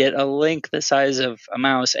feed it a link the size of a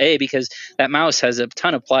mouse, because that mouse has a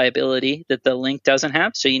ton of pliability that the link doesn't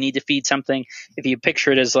have. So you need to feed something, if you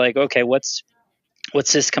picture it as like, okay, what's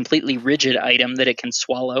this completely rigid item that it can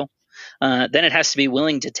swallow? Then it has to be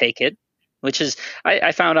willing to take it, which is,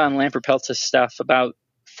 I found on Lamprepeltis stuff about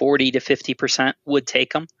 40 to 50% would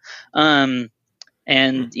take them.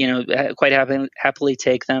 Quite happily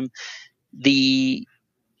take them.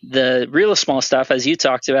 The real small stuff, as you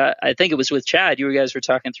talked about, I think it was with Chad. You guys were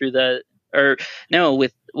talking through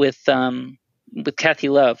with Kathy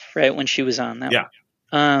Love, right, when she was on that. Yeah.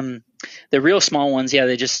 The real small ones,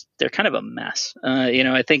 they're kind of a mess.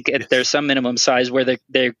 I think there's some minimum size where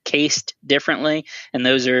they're cased differently, and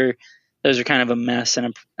those are kind of a mess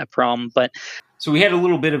and a problem. But so we had a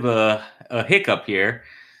little bit of a hiccup here.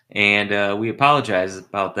 And we apologize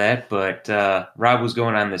about that, but Rob was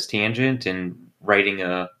going on this tangent and writing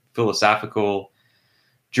a philosophical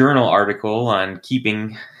journal article on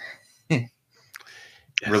keeping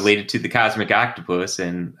related to the cosmic octopus,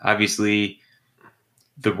 and obviously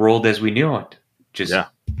the world as we knew it just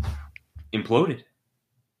imploded.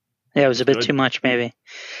 Yeah, it was a bit too much, maybe.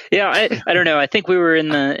 Yeah, I don't know. I think we were in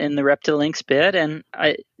the Reptilinks bit, and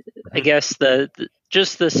I guess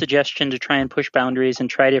just the suggestion to try and push boundaries and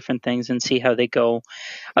try different things and see how they go.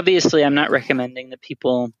 Obviously, I'm not recommending that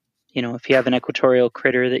people, if you have an equatorial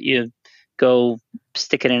critter, that you go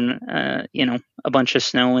stick it in, a bunch of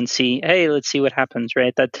snow and see, hey, let's see what happens,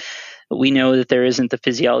 right? That we know that there isn't the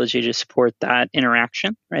physiology to support that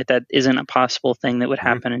interaction, right? That isn't a possible thing that would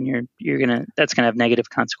happen, and that's gonna have negative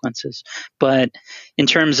consequences. But in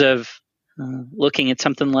terms of looking at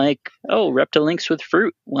something like, Reptilinks with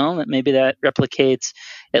fruit, well, maybe that replicates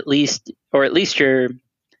at least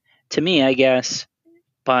to me, I guess,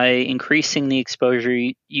 by increasing the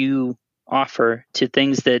exposure you offer to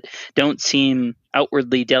things that don't seem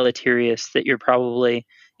outwardly deleterious, that you're probably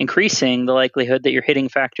increasing the likelihood that you're hitting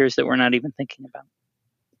factors that we're not even thinking about.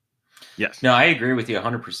 Yes. No, I agree with you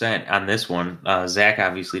 100% on this one. Zach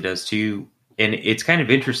obviously does too. And it's kind of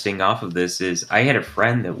interesting off of this is I had a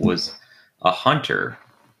friend that was a hunter,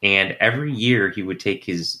 and every year he would take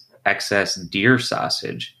his excess deer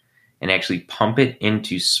sausage and actually pump it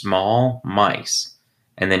into small mice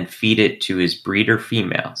and then feed it to his breeder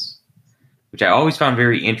females, which I always found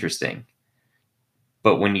very interesting.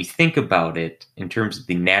 But when you think about it in terms of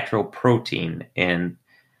the natural protein, and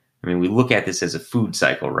I mean, we look at this as a food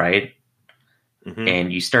cycle, right? Mm-hmm.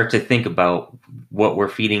 And you start to think about what we're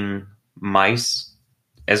feeding mice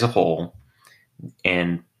as a whole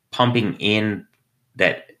and pumping in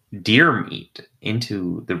that deer meat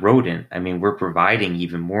into the rodent. I mean, we're providing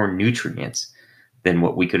even more nutrients than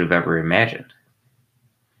what we could have ever imagined.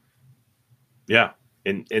 Yeah.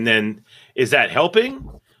 And then is that helping,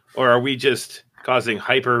 or are we just causing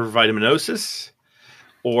hypervitaminosis,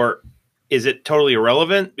 or is it totally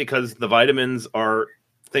irrelevant because the vitamins are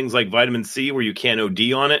things like vitamin C where you can't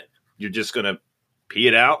OD on it? You're just going to pee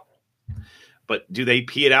it out. But do they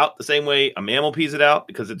pee it out the same way a mammal pees it out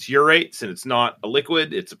because it's urates and it's not a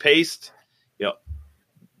liquid, it's a paste?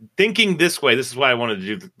 Thinking this way, this is why I wanted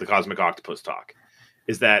to do the Cosmic Octopus talk,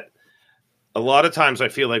 is that a lot of times I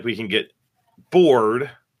feel like we can get bored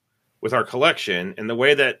with our collection, and the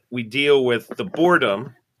way that we deal with the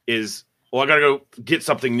boredom is, I got to go get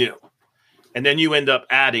something new. And then you end up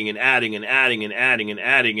adding and adding and adding and adding and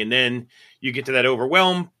adding, and then you get to that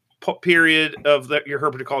overwhelm period of your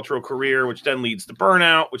herpetocultural career, which then leads to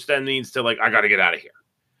burnout, which then leads to I got to get out of here.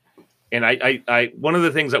 And I one of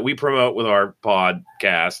the things that we promote with our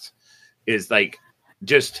podcast is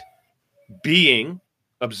just being,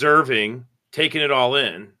 observing, taking it all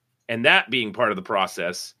in, and that being part of the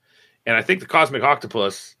process. And I think the Cosmic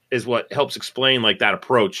Octopus is what helps explain that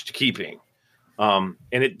approach to keeping. And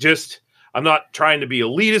it just, I'm not trying to be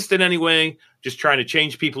elitist in any way, just trying to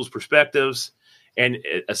change people's perspectives. And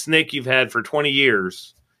a snake you've had for 20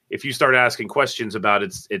 years, if you start asking questions about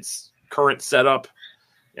its current setup,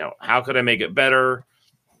 how could I make it better?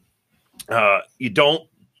 You don't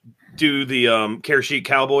do the care sheet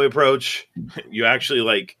cowboy approach. You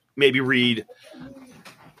actually maybe read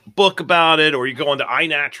a book about it, or you go into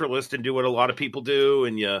iNaturalist and do what a lot of people do,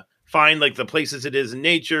 and you find the places it is in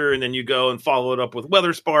nature, and then you go and follow it up with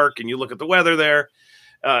WeatherSpark, and you look at the weather there,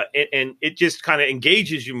 and it just kind of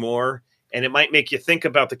engages you more. and it might make you think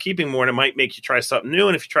about the keeping more, and it might make you try something new.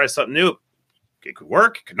 And if you try something new, it could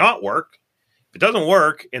work, it could not work. If it doesn't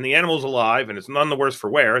work and the animal's alive and it's none the worse for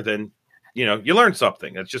wear, then, you learn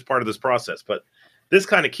something. That's just part of this process. But this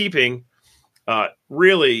kind of keeping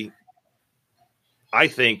really, I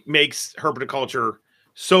think, makes herpetoculture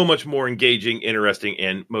so much more engaging, interesting,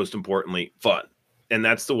 and most importantly, fun. And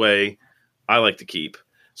that's the way I like to keep.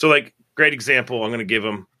 So, like, great example, I'm going to give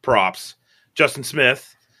him props. Justin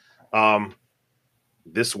Smith,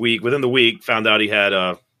 this week, within the week, found out he had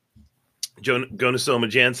Gonosoma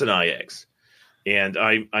jansenii eggs. And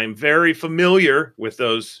I'm very familiar with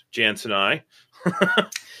those jansenii.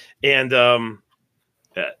 And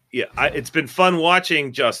it's been fun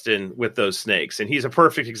watching Justin with those snakes. And he's a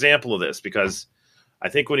perfect example of this because I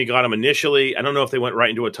think when he got them initially, I don't know if they went right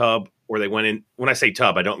into a tub or they went in. When I say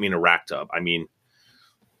tub, I don't mean a rack tub. I mean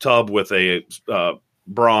tub with a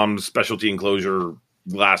Brahms specialty enclosure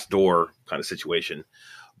glass door kind of situation.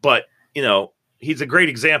 But, he's a great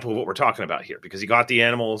example of what we're talking about here because he got the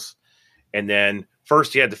animals and then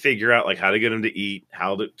first he had to figure out like how to get them to eat,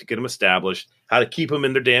 how to get them established, how to keep them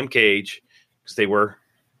in their damn cage because they were,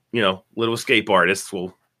 little escape artists.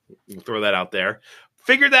 We'll throw that out there.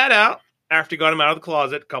 Figured that out after he got them out of the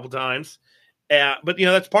closet a couple times. But,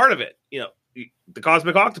 that's part of it. The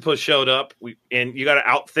Cosmic Octopus showed up and you got to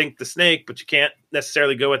outthink the snake, but you can't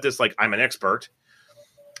necessarily go at this like I'm an expert.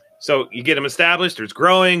 So you get them established, there's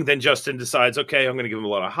growing. Then Justin decides, okay, I'm going to give him a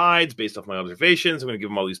lot of hides based off my observations. I'm going to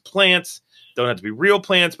give him all these plants. Don't have to be real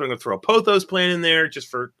plants, but I'm going to throw a pothos plant in there just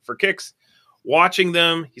for kicks. Watching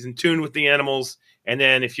them, he's in tune with the animals. And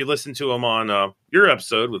then if you listen to him on your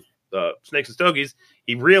episode with Snakes and Stogies,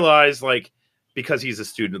 he realized, like, because he's a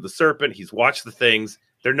student of the serpent, he's watched the things.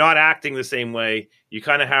 They're not acting the same way. You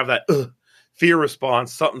kind of have that fear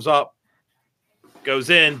response. Something's up.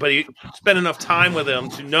 Goes in, but he spent enough time with them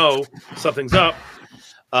to know something's up.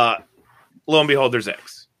 Lo and behold, there's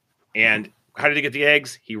eggs. And how did he get the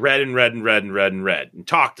eggs? He read and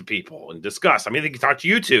talked to people and discussed. I think he talked to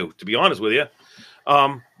you too, to be honest with you.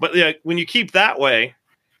 But when you keep that way,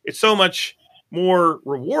 it's so much more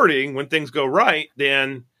rewarding when things go right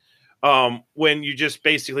than when you just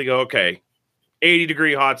basically go, okay,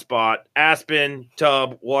 80-degree hotspot, Aspen,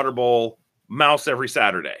 tub, water bowl, mouse every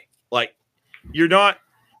Saturday. Like, you're not,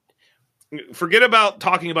 forget about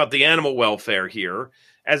talking about the animal welfare here.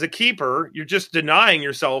 As a keeper, you're just denying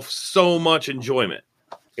yourself so much enjoyment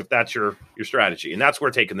if that's your strategy. And that's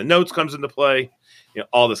where taking the notes comes into play,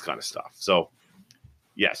 all this kind of stuff. So,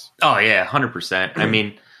 yes. Oh, yeah,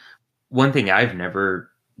 100%. One thing I've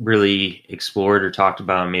never really explored or talked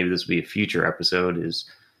about, and maybe this will be a future episode, is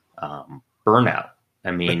burnout.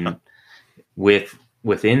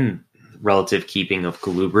 Within relative keeping of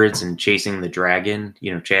colubrids and chasing the dragon,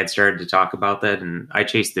 Chad started to talk about that, and I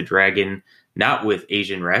chased the dragon not with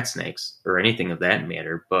Asian rat snakes or anything of that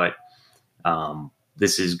matter, but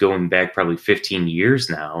this is going back probably 15 years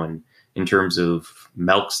now, and in terms of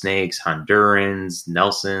milk snakes, Hondurans,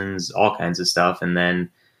 Nelsons, all kinds of stuff. And then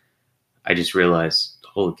I just realized,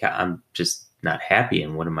 holy cow, I'm just not happy,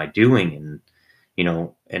 and what am I doing? And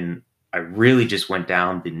and I really just went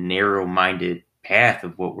down the narrow-minded path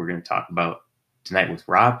of what we're going to talk about tonight with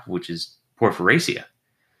Rob, which is Porphyracea.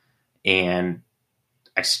 And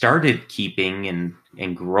I started keeping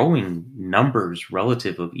and growing numbers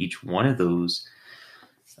relative of each one of those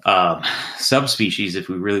subspecies, if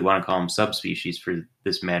we really want to call them subspecies for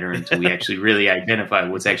this matter, until we actually really identify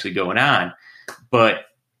what's actually going on. But,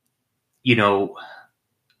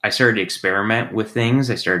 I started to experiment with things.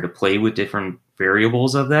 I started to play with different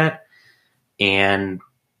variables of that. And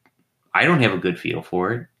I don't have a good feel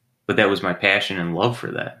for it, but that was my passion and love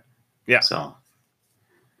for that. Yeah. So,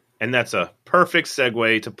 and that's a perfect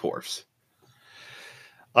segue to porphs,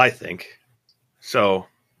 I think. So,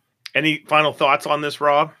 any final thoughts on this,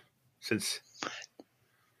 Rob?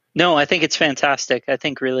 No, I think it's fantastic. I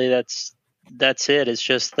think really that's it. It's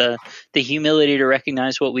just the humility to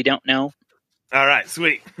recognize what we don't know. All right,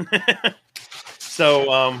 sweet.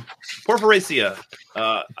 So, Porphyracea.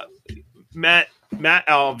 Matt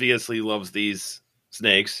obviously loves these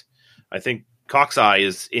snakes. I think Cock's Eye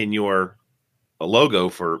is in your logo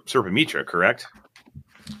for Serpamitra, correct?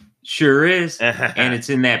 Sure is. And it's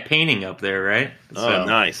in that painting up there, right? Oh,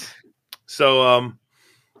 nice. So,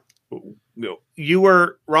 you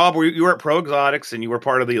were, Rob, you were at Pro Exotics, and you were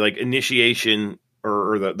part of the initiation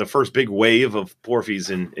or the first big wave of Porphies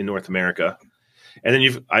in North America. And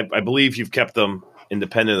then I believe you've kept them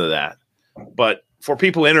independent of that. But for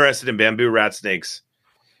people interested in bamboo rat snakes,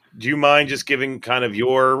 do you mind just giving kind of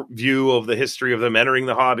your view of the history of them entering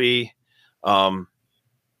the hobby, how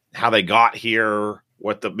they got here,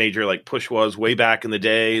 what the major like push was way back in the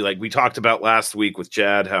day? Like we talked about last week with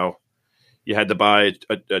Chad, how you had to buy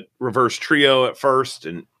a reverse trio at first,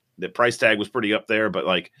 and the price tag was pretty up there. But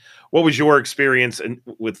like, what was your experience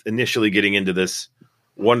with initially getting into this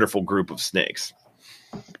wonderful group of snakes?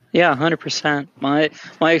 Yeah, 100%.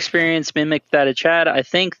 My experience mimicked that of Chad. I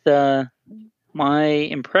think my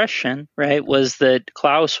impression, right, was that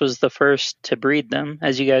Klaus was the first to breed them,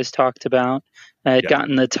 as you guys talked about. I had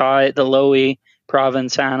gotten the Lowy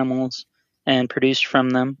province animals and produced from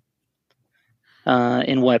them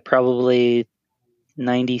in probably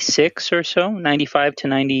 96 or so, 95 to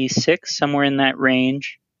 96, somewhere in that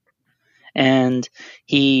range. And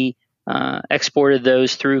he exported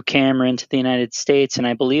those through Cameron to the United States, and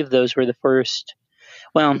I believe those were the first.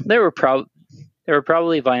 Well, there were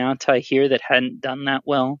probably Vianti here that hadn't done that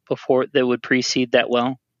well before, that would precede that,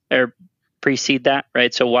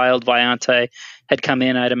 right? So wild Vianti had come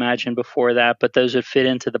in, I'd imagine, before that, but those would fit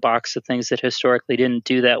into the box of things that historically didn't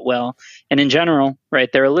do that well. And in general, right,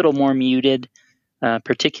 they're a little more muted,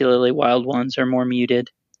 particularly wild ones are more muted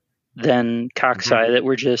than Coxeye that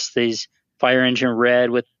were just these fire engine red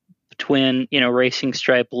with twin, racing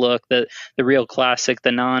stripe look, the real classic,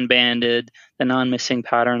 the non-banded, the non-missing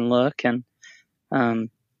pattern look. And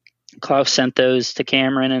Klaus sent those to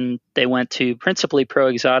Cameron, and they went to principally Pro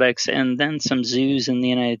Exotics and then some zoos in the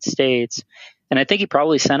United States. And I think he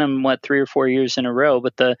probably sent them 3 or 4 years in a row.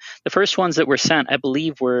 But the first ones that were sent, I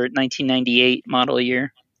believe, were 1998 model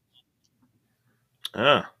year.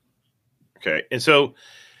 Ah, okay. And so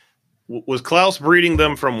was Klaus breeding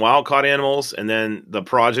them from wild caught animals, and then the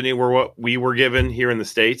progeny were what we were given here in the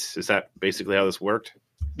States? Is that basically how this worked?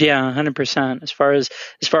 Yeah, 100%. As far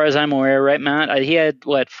as I'm aware, right, Matt? He had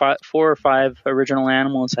 4 or 5 original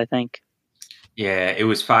animals, I think. Yeah, it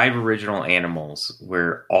was 5 original animals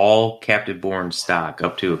where all captive-born stock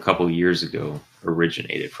up to a couple years ago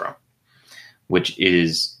originated from, which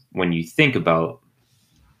is, when you think about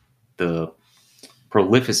the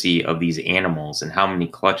prolificity of these animals and how many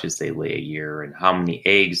clutches they lay a year and how many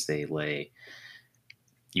eggs they lay,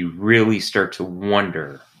 you really start to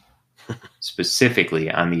wonder specifically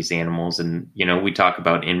on these animals. And, we talk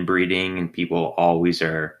about inbreeding, and people always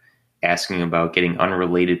are asking about getting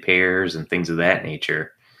unrelated pairs and things of that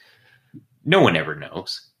nature. No one ever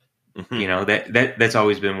knows. That's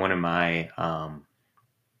always been one of my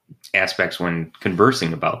aspects when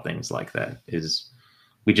conversing about things like that, is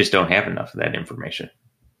we just don't have enough of that information.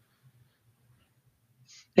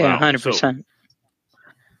 Yeah, 100%.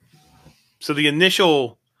 So the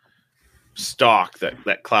initial stock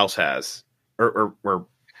that Klaus has or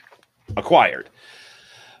acquired,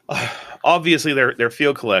 obviously they're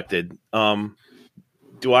field collected.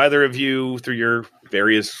 Do either of you, through your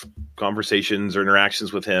various conversations or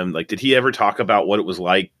interactions with him, did he ever talk about what it was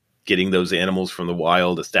like getting those animals from the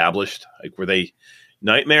wild established? Like, were they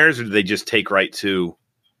nightmares, or did they just take right to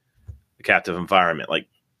the captive environment? Like,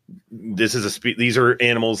 this is these are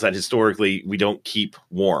animals that historically we don't keep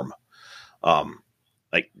warm.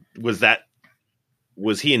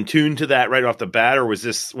 Was he in tune to that right off the bat, or was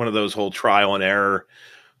this one of those whole trial and error,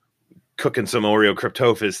 cooking some Oreo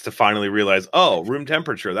Cryptophis to finally realize, room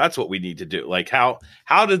temperature, that's what we need to do? Like, how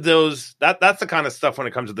did those, that's the kind of stuff when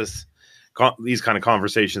it comes to these kind of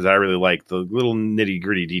conversations that I really like, the little nitty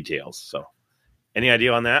gritty details. So any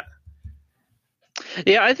idea on that?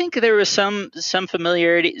 Yeah, I think there was some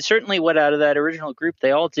familiarity. Certainly, what out of that original group,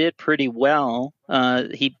 they all did pretty well.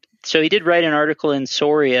 He did write an article in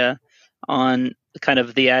Soria on kind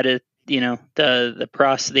of the added, the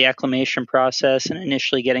process, the acclimation process, and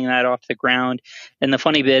initially getting that off the ground. And the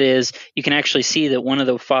funny bit is, you can actually see that one of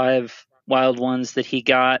the 5 wild ones that he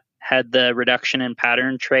got had the reduction in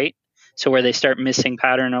pattern trait. So where they start missing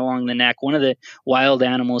pattern along the neck, one of the wild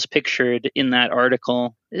animals pictured in that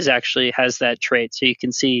article has that trait. So you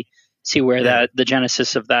can see where the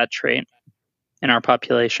genesis of that trait in our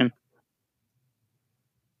population.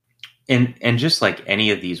 And just like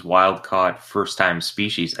any of these wild caught first time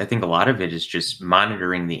species, I think a lot of it is just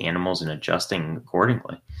monitoring the animals and adjusting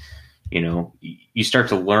accordingly. You start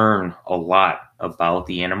to learn a lot about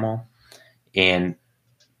the animal, and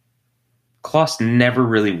Klaus never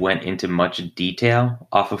really went into much detail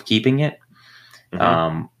off of keeping it.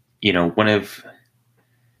 One of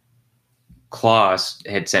Klaus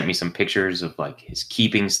had sent me some pictures of his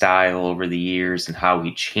keeping style over the years and how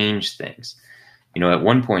he changed things. At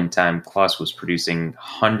one point in time, Klaus was producing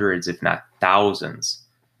hundreds, if not thousands,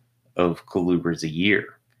 of colubrids a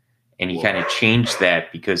year. And he kind of changed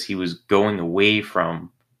that because he was going away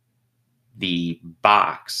from the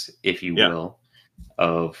box, if you will,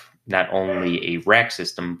 of not only a rack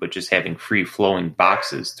system, but just having free flowing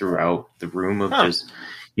boxes throughout the room of just,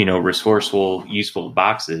 resourceful, useful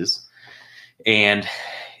boxes. And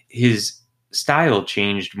his style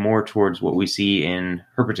changed more towards what we see in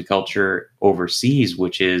herpetoculture overseas,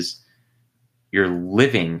 which is you're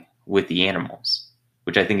living with the animals,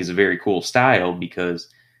 which I think is a very cool style because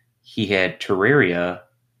he had terraria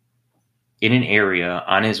in an area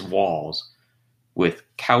on his walls with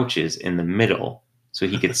couches in the middle so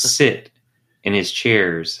he could sit in his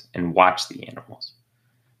chairs and watch the animals,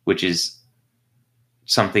 which is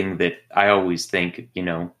something that I always think,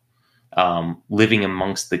 living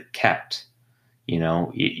amongst the kept,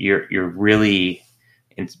 you're really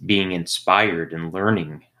being inspired and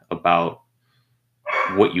learning about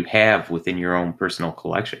what you have within your own personal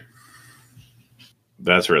collection.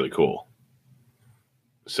 That's really cool.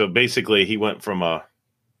 So basically he went from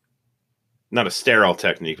not a sterile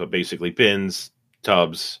technique, but basically bins,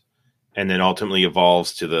 tubs, and then ultimately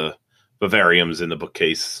evolves to the vivariums in the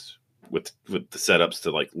bookcase with the setups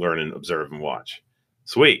to like learn and observe and watch.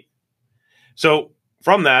 Sweet. So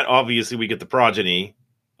from that, obviously we get the progeny,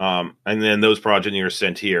 and then those progeny are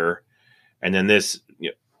sent here. And then this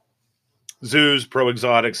zoos, pro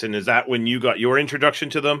exotics. And is that when you got your introduction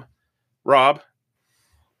to them, Rob?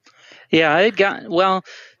 Yeah,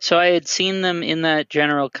 so I had seen them in that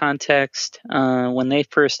general context when they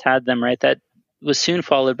first had them, right? That was soon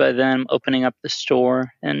followed by them opening up the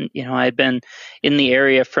store. And, I had been in the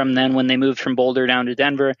area from then when they moved from Boulder down to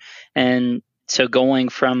Denver. And so going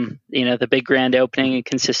from, the big grand opening and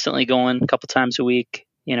consistently going a couple times a week,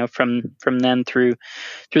 from then through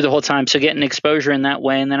the whole time. So getting exposure in that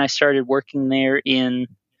way. And then I started working there in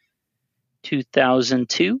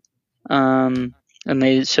 2002. And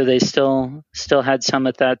they still had some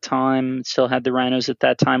at that time, still had the rhinos at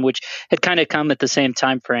that time, which had kind of come at the same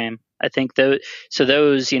time frame. I think those,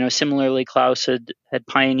 similarly, Klaus had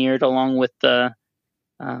pioneered along with the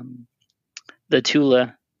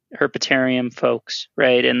Tula herpetarium folks,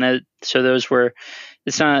 right? And so those were,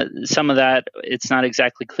 it's not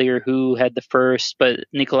exactly clear who had the first, but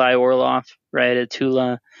Nikolai Orlov, right, at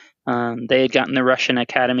Tula, they had gotten the Russian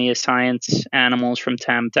Academy of Science animals from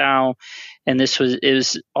Tam Dao, and it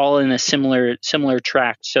was all in a similar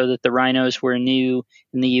track, so that the rhinos were new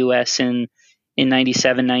in the U.S. in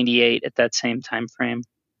 97, 98 at that same time frame.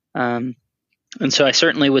 And so I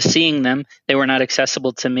certainly was seeing them. They were not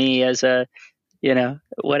accessible to me as a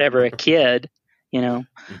kid,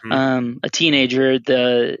 a teenager.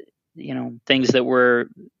 The things that were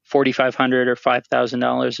 $4,500 or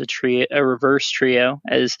 $5,000 a reverse trio,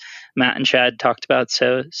 as Matt and Chad talked about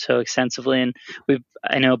so extensively, and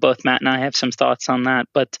I know both Matt and I have some thoughts on that.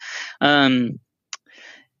 But so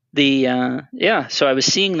I was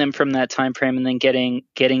seeing them from that time frame, and then getting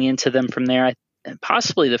into them from there.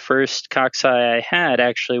 Possibly the first coxswain I had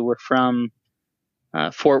actually were from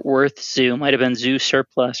Fort Worth Zoo. Might have been Zoo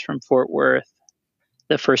Surplus from Fort Worth.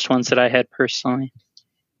 The first ones that I had personally.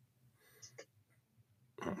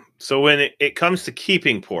 So when it comes to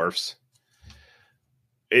keeping porfs,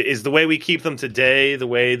 is the way we keep them today the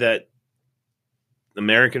way that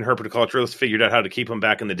American herpetoculturalists figured out how to keep them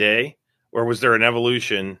back in the day? Or was there an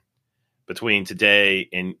evolution between today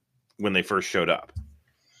and when they first showed up?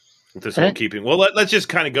 With this whole keeping. Well, let's just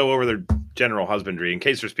kind of go over their general husbandry in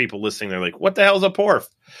case there's people listening. They're like, what the hell's a porf?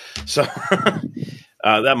 So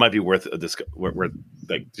that might be worth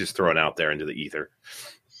like just throwing out there into the ether.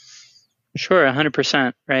 Sure,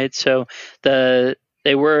 100%. Right. So they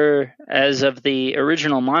were, as of the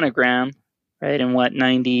original monogram, right, in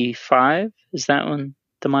 95? Is that when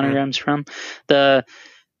the monogram's from?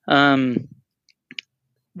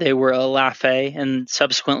 They were a Laphae, and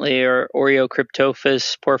subsequently are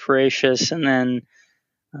Oreocryptophis, Porphyraceus, and then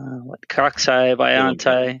Coxae,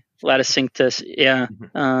 Biontae, Laticinctus,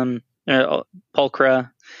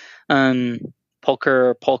 Pulchra, Pulcher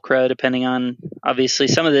or Pulchra, depending on, obviously,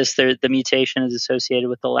 some of this, the mutation is associated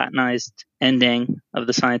with the Latinized ending of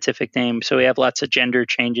the scientific name. So we have lots of gender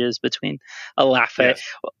changes between a Laphae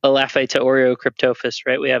to Oreocryptophis,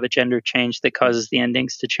 right? We have a gender change that causes the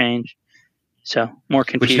endings to change. So more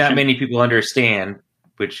confusion. Which not many people understand,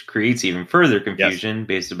 which creates even further confusion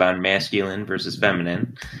based upon masculine versus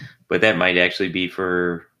feminine. But that might actually be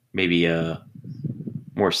for maybe a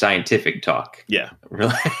more scientific talk. Yeah.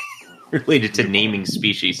 Really. Related to naming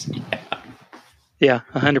species. Yeah,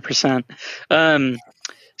 100%.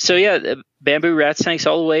 So bamboo rat snakes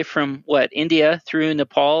all the way from India through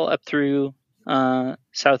Nepal up through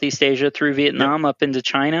Southeast Asia, through Vietnam, up into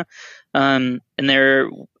China. And they're,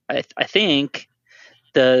 I think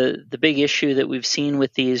the big issue that we've seen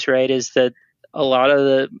with these, right, is that a lot of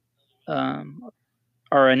the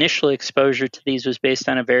our initial exposure to these was based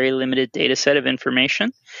on a very limited data set of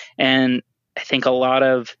information. And I think a lot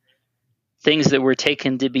of things that were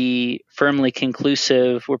taken to be firmly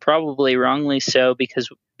conclusive were probably wrongly so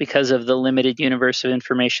because of the limited universe of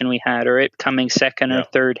information we had, or it coming second or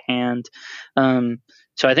third hand.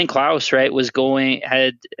 So I think Klaus, right,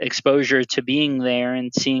 had exposure to being there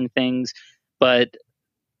and seeing things, but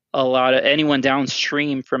a lot of anyone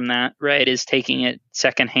downstream from that, right, is taking it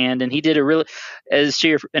secondhand. And he did as to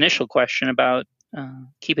your initial question about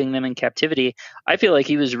keeping them in captivity, I feel like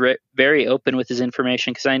he was very open with his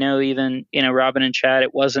information, because I know even, Robin and Chad,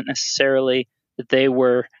 it wasn't necessarily that they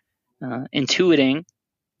were intuiting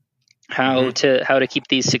how to keep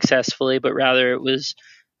these successfully, but rather it was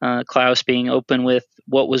Klaus being open with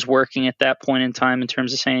what was working at that point in time in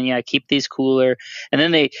terms of saying, yeah, keep these cooler. And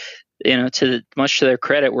then they, much to their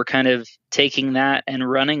credit, were kind of taking that and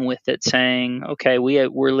running with it, saying, okay,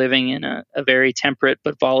 we're living in a very temperate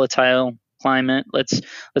but volatile climate. Let's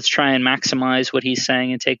try and maximize what he's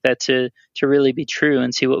saying and take that to really be true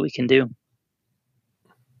and see what we can do.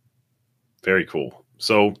 Very cool.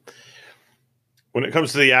 So when it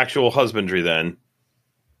comes to the actual husbandry then,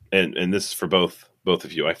 and this is for both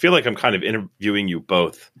of you, I feel like I'm kind of interviewing you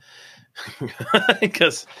both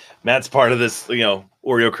because Matt's part of this, Oreo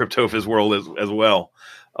Cryptophys world as well.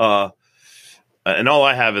 And all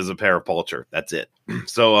I have is a pair of Pulcher. That's it.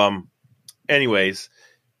 So, anyways,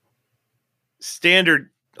 standard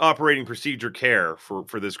operating procedure care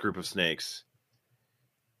for this group of snakes.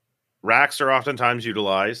 Racks are oftentimes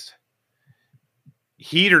utilized.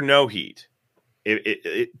 Heat or no heat.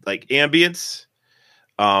 Like ambience,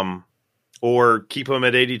 or keep them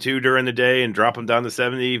at 82 during the day and drop them down to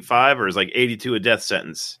 75, or is like 82 a death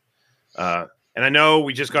sentence? And I know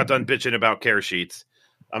we just got done bitching about care sheets.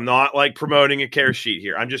 I'm not like promoting a care sheet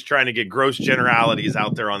here. I'm just trying to get gross generalities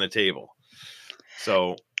out there on the table.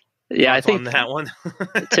 So yeah, I think on that one,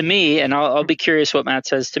 to me, and I'll be curious what Matt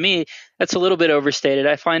says. To me, that's a little bit overstated.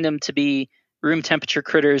 I find them to be room temperature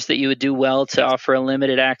critters that you would do well to offer a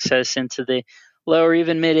limited access into the low or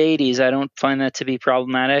even mid 80s. I don't find that to be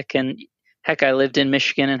problematic. And heck, I lived in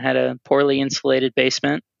Michigan and had a poorly insulated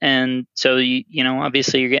basement. And so,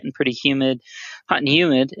 obviously you're getting pretty hot and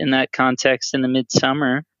humid in that context in the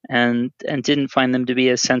midsummer, and didn't find them to be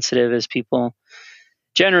as sensitive as people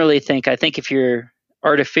generally think. I think if you're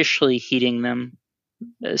artificially heating them,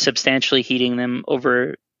 substantially heating them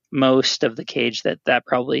over most of the cage, that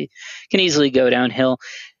probably can easily go downhill.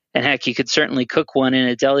 And heck, you could certainly cook one in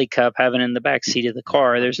a deli cup, have it in the back seat of the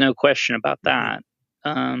car. There's no question about that.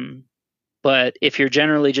 But if you're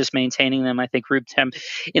generally just maintaining them, I think room temp,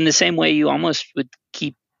 in the same way you almost would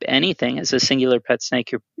keep anything as a singular pet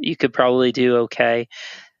snake, you could probably do okay.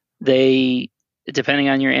 They, depending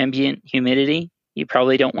on your ambient humidity, you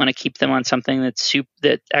probably don't want to keep them on something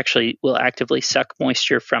that actually will actively suck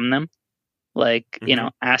moisture from them. Like,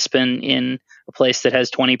 aspen in a place that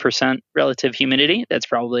has 20% relative humidity, that's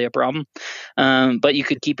probably a problem. But you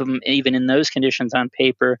could keep them even in those conditions on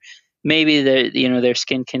paper. Maybe their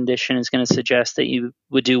skin condition is going to suggest that you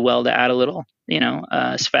would do well to add a little,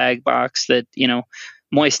 sphagnum box that,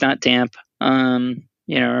 moist, not damp,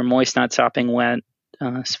 or moist, not sopping wet,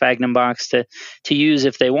 sphagnum box to use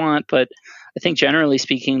if they want. But I think generally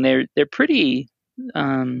speaking, they're pretty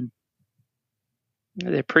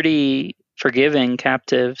forgiving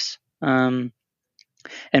captives. And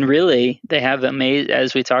really, they have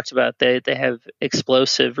as we talked about, they have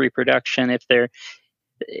explosive reproduction.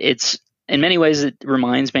 It's in many ways, it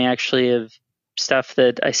reminds me actually of stuff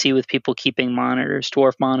that I see with people keeping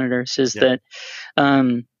dwarf monitors, is that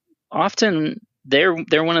often they're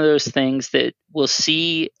one of those things that we'll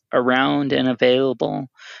see around and available,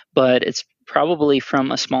 but it's probably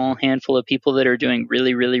from a small handful of people that are doing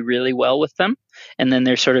really, really, really well with them. And then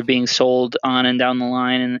they're sort of being sold on and down the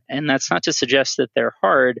line. And that's not to suggest that they're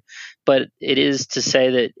hard, but it is to say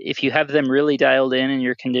that if you have them really dialed in and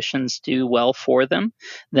your conditions do well for them,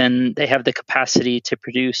 then they have the capacity to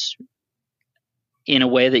produce in a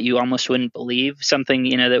way that you almost wouldn't believe, something,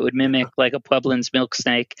 that would mimic like a Pueblin's milk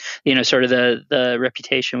snake, sort of the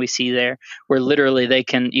reputation we see there, where literally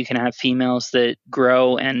you can have females that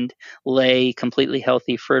grow and lay completely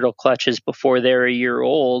healthy, fertile clutches before they're a year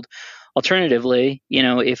old. Alternatively,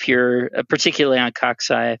 if you're particularly on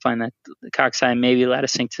coxswain, I find that the coxswain, maybe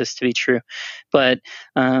Laticinctus to be true, but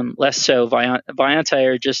less so. Vionti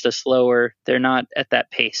are just a slower, they're not at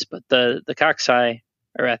that pace, but the coxswain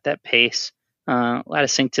are at that pace.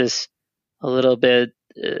 Laticinctus a little bit,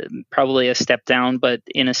 probably a step down, but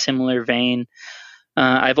in a similar vein.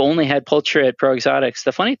 I've only had Pulcher at Pro Exotics.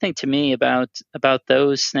 The funny thing to me about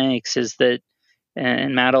those snakes is that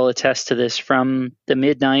and Matt will attest to this, from the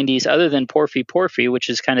mid 90s, other than porphy, which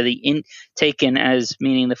is kind of taken as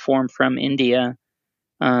meaning the form from India.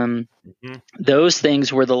 Those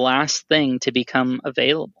things were the last thing to become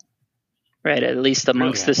available, right? At least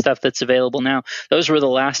amongst the stuff that's available now. Those were the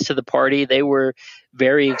last to the party. They were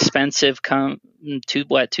very expensive. Come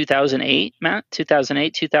to 2008, Matt?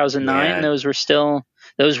 2008, 2009. Yeah.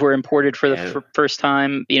 Those were imported for the first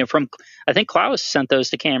time. From, I think Klaus sent those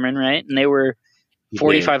to Cameron, right? And they were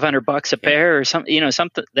 $4,500 a pair or something.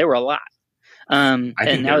 Something. They were a lot. I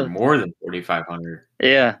think they were more than 4,500.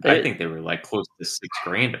 Yeah, I think they were like close to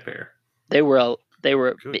 $6,000 a pair. They were.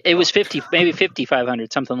 It was 50, maybe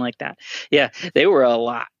 5,500, something like that. Yeah, they were a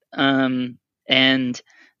lot. And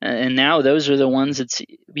now those are the ones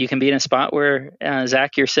you can be in a spot where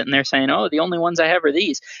Zach, you're sitting there saying, "Oh, the only ones I have are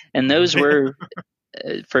these," and those were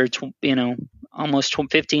for almost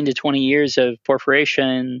 15 to 20 years of porphyria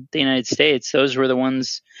in the United States. Those were the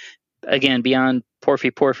ones. Again, beyond porphy,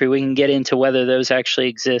 we can get into whether those actually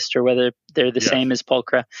exist or whether they're the same as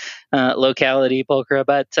pulchra, locality pulchra.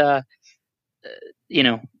 But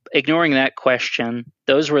ignoring that question,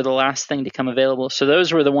 those were the last thing to come available. So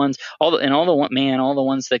those were the ones. All the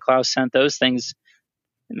ones that Klaus sent, those things,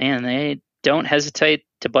 man, they don't hesitate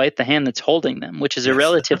to bite the hand that's holding them, which is a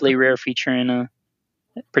relatively rare feature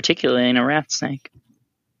particularly in a rat snake.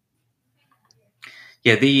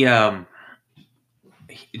 Yeah,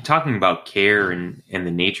 talking about care and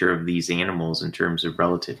the nature of these animals in terms of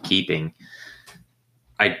relative keeping,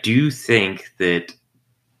 I do think that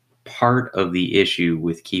part of the issue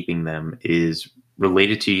with keeping them is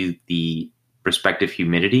related to the respective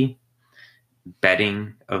humidity,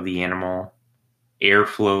 bedding of the animal,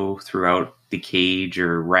 airflow throughout the cage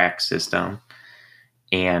or rack system,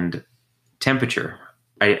 and temperature.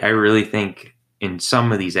 I really think in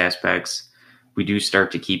some of these aspects, we do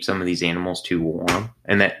start to keep some of these animals too warm.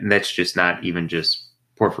 And that's just not even just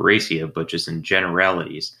porphyracia, but just in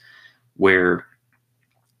generalities, where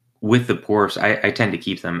with the porfs, I tend to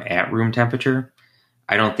keep them at room temperature.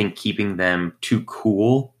 I don't think keeping them too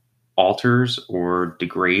cool alters or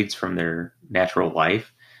degrades from their natural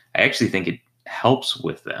life. I actually think it helps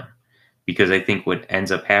with them, because I think what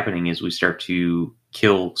ends up happening is we start to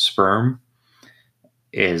kill sperm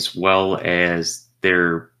as well as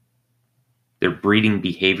their breeding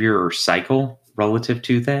behavior or cycle relative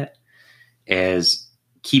to that. As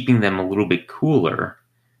keeping them a little bit cooler,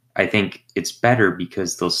 I think it's better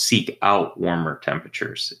because they'll seek out warmer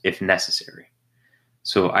temperatures if necessary.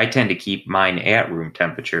 So I tend to keep mine at room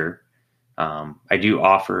temperature. I do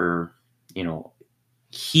offer,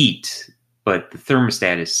 heat, but the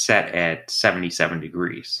thermostat is set at 77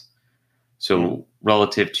 degrees. So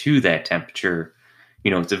relative to that temperature,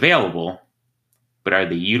 it's available, but are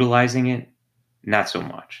they utilizing it? Not so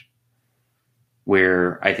much.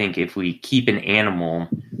 Where I think if we keep an animal,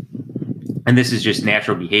 and this is just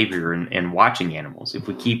natural behavior and watching animals, if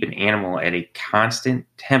we keep an animal at a constant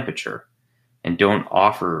temperature and don't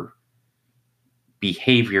offer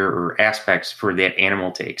behavior or aspects for that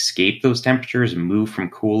animal to escape those temperatures and move from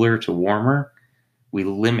cooler to warmer, we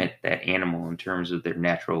limit that animal in terms of their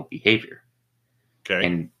natural behavior. Okay.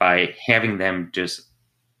 And by having them just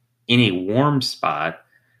in a warm spot,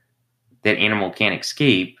 that animal can't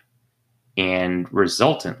escape, and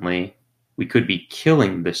resultantly, we could be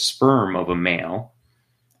killing the sperm of a male,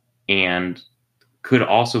 and could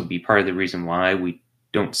also be part of the reason why we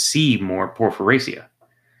don't see more porphyracia.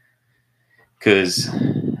 Because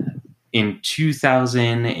in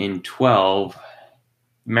 2012,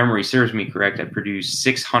 memory serves me correct, I produced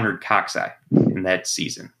 600 cocci in that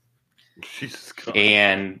season. Jesus God.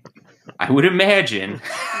 And I would imagine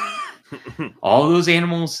all those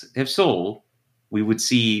animals have sold, we would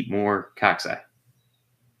see more cocci.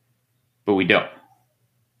 But we don't.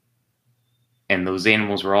 And those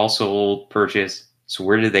animals were all sold, purchased. So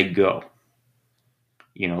where did they go?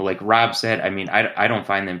 Like Rob said, I don't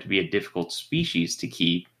find them to be a difficult species to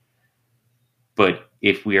keep. But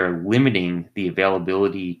if we are limiting the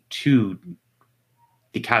availability to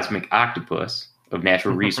the cosmic octopus of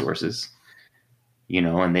natural resources,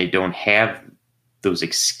 and they don't have those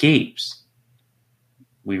escapes,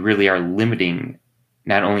 we really are limiting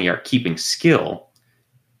not only our keeping skill,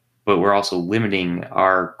 but we're also limiting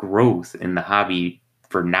our growth in the hobby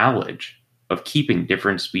for knowledge of keeping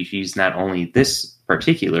different species, not only this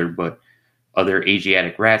particular, but other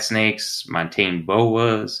Asiatic rat snakes, montane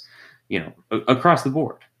boas, across the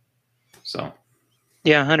board. So,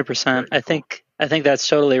 yeah, 100%. I think that's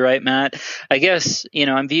totally right, Matt. I guess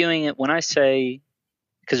I'm viewing it when I say,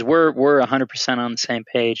 because we're 100% on the same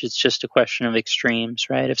page. It's just a question of extremes,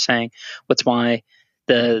 right? Of saying what's my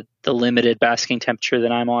the limited basking temperature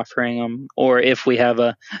that I'm offering them, or if we have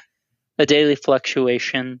a daily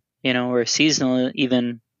fluctuation, or a seasonal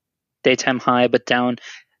even daytime high but down,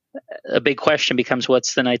 a big question becomes,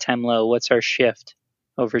 what's the nighttime low? What's our shift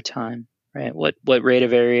over time, right? What rate of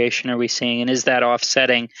variation are we seeing? And is that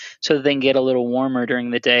offsetting so that they can get a little warmer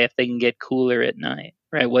during the day if they can get cooler at night,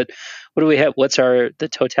 right? What do we have? What's the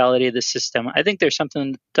totality of the system? I think there's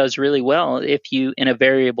something that does really well if you, in a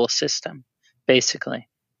variable system, basically,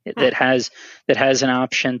 that has an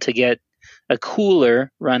option to get a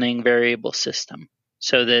cooler running variable system,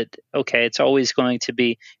 so that, okay, it's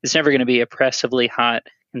never going to be oppressively hot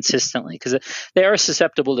consistently, because they are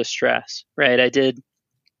susceptible to stress, right?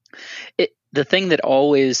 The thing that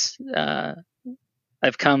always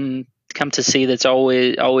I've come to see that's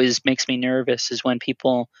always makes me nervous is when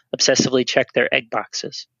people obsessively check their egg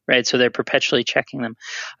boxes, right? So they're perpetually checking them.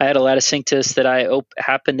 I had a Laticinctus that I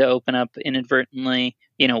happened to open up inadvertently,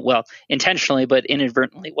 intentionally, but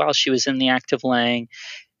inadvertently while she was in the act of laying.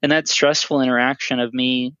 And that stressful interaction of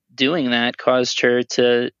me doing that caused her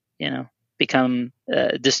to, become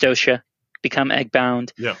dystocia, become egg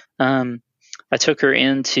bound. Yeah. I took her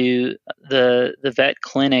into the vet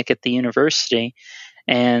clinic at the university,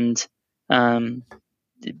 and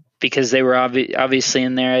because they were obviously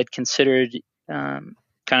in there, I'd considered kind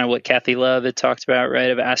of what Kathy Love had talked about, right,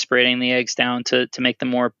 of aspirating the eggs down to make them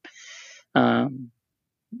more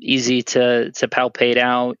easy to palpate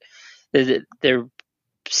out. There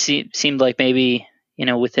seemed like maybe,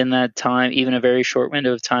 within that time, even a very short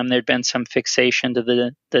window of time, there'd been some fixation to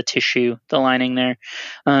the tissue, the lining there.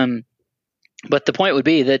 But the point would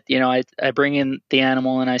be that, I bring in the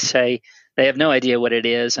animal and I say, they have no idea what it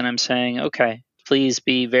is. And I'm saying, okay, please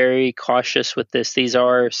be very cautious with this. These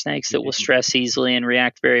are snakes that will stress easily and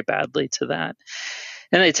react very badly to that.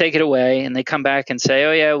 And they take it away and they come back and say,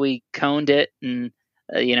 oh yeah, we coned it and,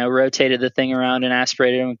 rotated the thing around and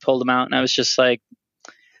aspirated and pulled them out. And I was just like,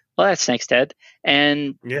 well, that snake's dead.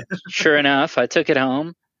 And sure enough, I took it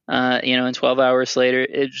home, and 12 hours later,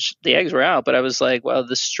 the eggs were out. But I was like, well,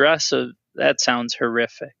 the stress of that sounds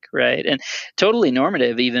horrific, right? And totally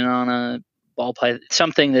normative, even on a ball python,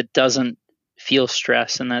 something that doesn't feel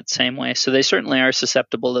stress in that same way. So they certainly are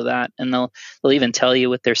susceptible to that. And they'll even tell you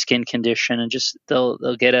with their skin condition, and just they'll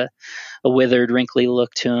get a withered, wrinkly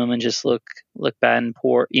look to them and just look bad and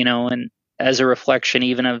poor, and as a reflection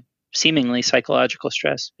even of seemingly psychological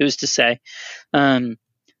stress. Who's to say?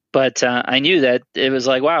 But I knew that it was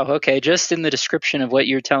like, wow, okay, just in the description of what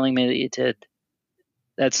you're telling me that you did,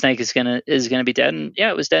 that snake is gonna be dead. And yeah,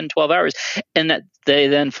 it was dead in 12 hours. And that they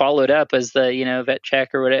then followed up as the vet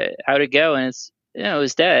check or whatever, how'd it go? And it's it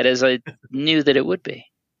was dead, as I knew that it would be.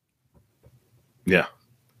 Yeah.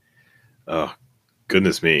 Oh,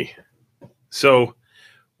 goodness me. So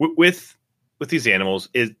with these animals,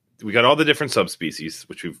 we got all the different subspecies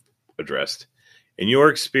which we've addressed. In your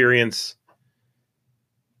experience,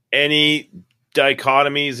 any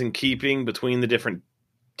dichotomies in keeping between the different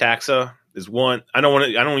taxa? Is one, I don't want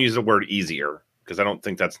to use the word easier because I don't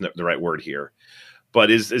think that's the right word here. But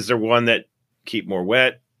is there one that keep more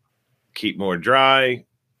wet, keep more dry?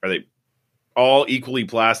 Are they all equally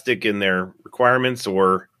plastic in their requirements,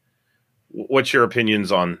 or what's your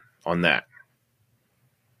opinions on that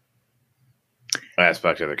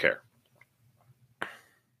aspect of the care?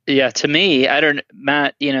 Yeah, to me, I don't,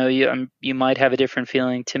 Matt. You might have a different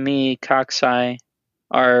feeling. To me, coxswain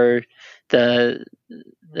are the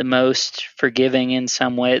most forgiving in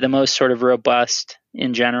some way, the most sort of robust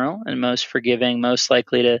in general, and most forgiving, most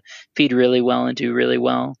likely to feed really well and do really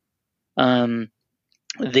well.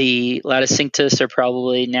 The Laticinctus are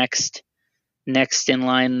probably next in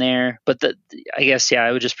line there, but I guess,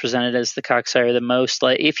 I would just present it as the coxswain are the most,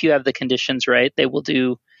 like, if you have the conditions right, they will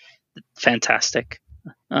do fantastic.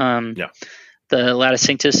 The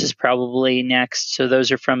Laticinctus is probably next. So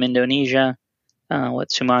those are from Indonesia,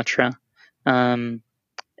 Sumatra.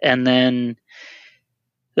 And then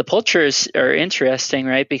the poultures are interesting,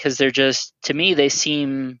 right? Because they're just, to me, they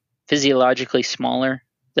seem physiologically smaller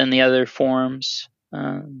than the other forms,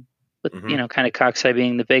 with, kind of coxswain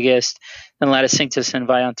being the biggest. And Laticinctus and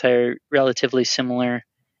Viantai are relatively similar,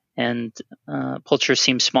 and poultures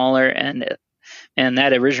seem smaller. And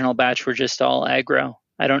that original batch were just all aggro.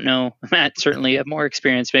 I don't know. Matt, certainly you have more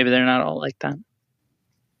experience. Maybe they're not all like that.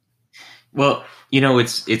 Well,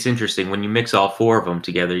 it's interesting. When you mix all four of them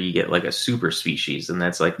together, you get like a super species, and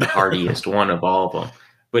that's like the hardiest one of all of them.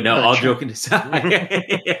 But no, all joking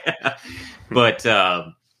aside. Yeah. But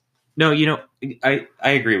no, I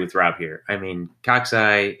agree with Rob here. I mean,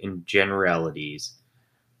 coxswain in generalities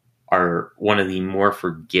are one of the more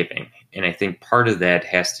forgiving. And I think part of that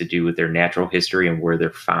has to do with their natural history and where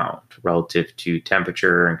they're found relative to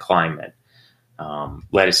temperature and climate.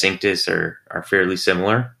 Leticinctus are fairly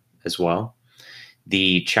similar as well.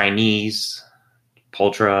 The Chinese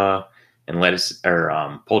Pultra and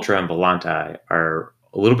Pultra and Volanti are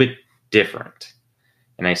a little bit different.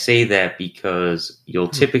 And I say that because you'll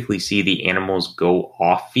typically see the animals go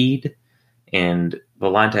off feed, and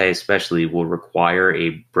Volanti especially will require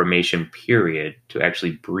a brumation period to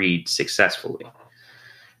actually breed successfully,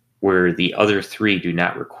 where the other three do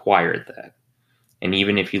not require that. And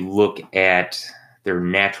even if you look at their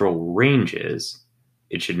natural ranges,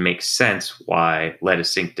 it should make sense why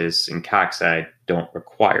Leticinctus and Coxeye don't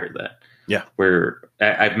require that. Yeah. Where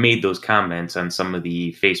I've made those comments on some of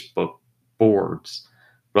the Facebook boards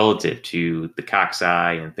relative to the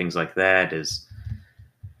Coxeye and things like that is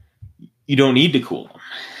you don't need to cool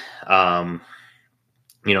them.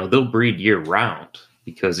 They'll breed year round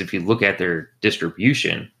because if you look at their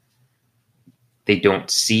distribution, they don't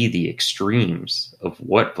see the extremes of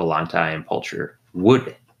what Volanti and Pulcher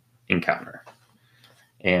would encounter.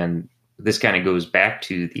 And this kind of goes back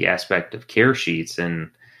to the aspect of care sheets and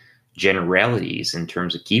generalities in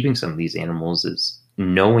terms of keeping some of these animals is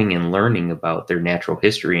knowing and learning about their natural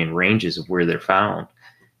history and ranges of where they're found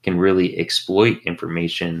can really exploit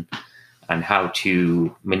information on how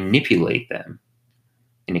to manipulate them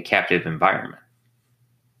in a captive environment.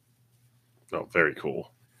 Oh, very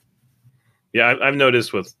cool. Yeah, I've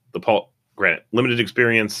noticed with the granted, limited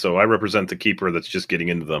experience, so I represent the keeper that's just getting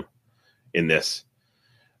into them in this.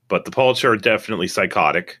 But the Pulcher are definitely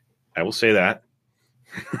psychotic. I will say that.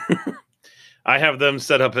 I have them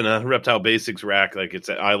set up in a Reptile Basics rack like it's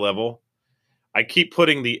at eye level. I keep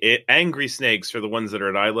putting the angry snakes are the ones that are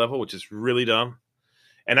at eye level, which is really dumb.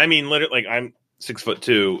 And I mean, literally, like I'm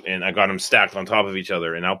 6'2", and I got them stacked on top of each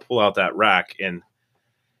other, and I'll pull out that rack, and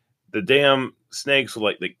the damn snakes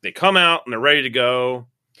will they come out and they're ready to go,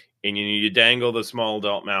 and you need to dangle the small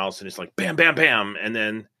adult mouse, and it's like bam, bam, bam, and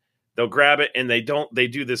then they'll grab it, and they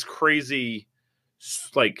do this crazy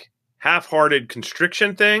like half-hearted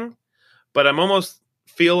constriction thing, but I'm almost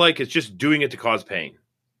feel like it's just doing it to cause pain,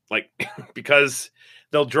 like because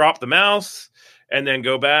they'll drop the mouse and then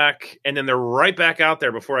go back, and then they're right back out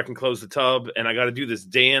there before I can close the tub, and I got to do this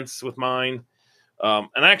dance with mine, and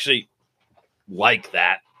I actually like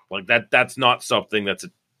that. Like that's not something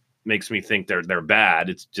makes me think they're bad.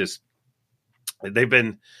 It's just they've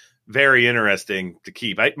been very interesting to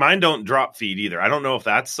keep. Mine don't drop feed either. I don't know if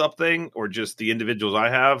that's something or just the individuals I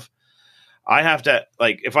have. I have to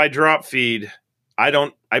if I drop feed,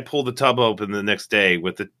 I pull the tub open the next day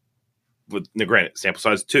with granted sample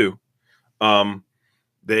size 2.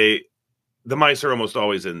 The mice are almost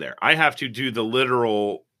always in there. I have to do the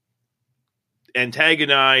literal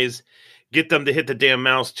antagonize, get them to hit the damn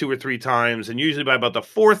mouse 2 or 3 times, and usually by about the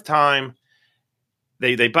 4th time,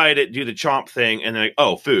 they bite it, do the chomp thing, and then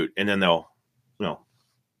food, and then they'll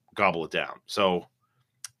gobble it down. So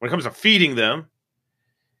when it comes to feeding them,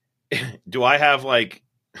 do I have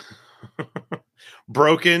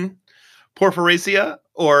broken porphyracia,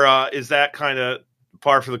 or is that kind of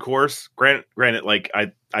par for the course? Granted,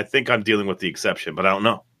 I think I'm dealing with the exception, but I don't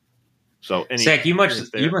know. So, Zach, you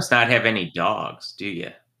must not have any dogs, do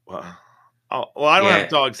you? Well, I don't have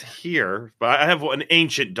dogs here, but I have an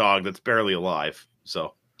ancient dog that's barely alive.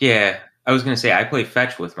 So yeah, I was going to say I play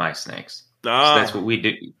fetch with my snakes. So that's what we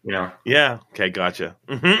do. Yeah. Okay, gotcha.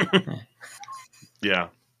 Yeah.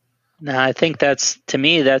 No, I think that's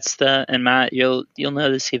and Matt, you'll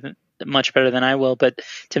know this even much better than I will, but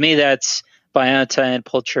to me that's Biota and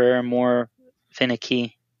Pulcher are more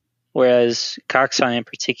finicky, whereas Coxeye in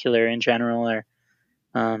particular in general are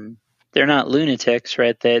they're not lunatics,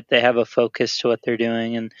 right? They have a focus to what they're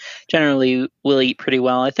doing and generally will eat pretty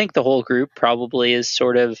well. I think the whole group probably is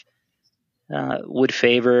sort of would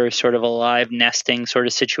favor sort of a live nesting sort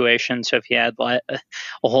of situation. So if you had a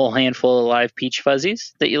whole handful of live peach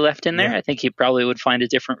fuzzies that you left in there, I think you probably would find a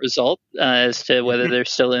different result as to whether they're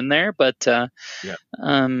still in there. But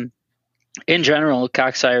in general,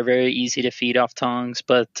 Coxeye are very easy to feed off tongs,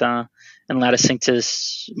 but and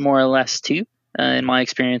Leticinctus more or less too, in my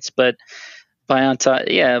experience. But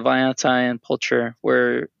Viantai and Pulcher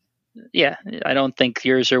were, I don't think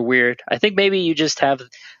yours are weird. I think maybe you just have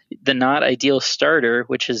the not ideal starter,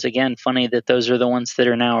 which is again funny that those are the ones that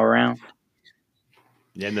are now around.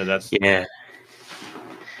 Yeah, no, that's I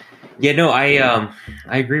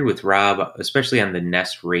agree with Rob, especially on the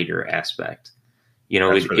nest raider aspect.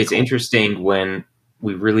 It's cool. Interesting when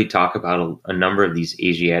we really talk about a number of these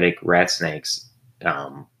Asiatic rat snakes,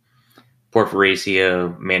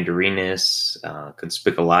 Porphyracia, Mandarinus,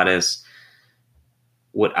 Conspiculatus.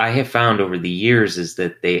 what I have found over the years is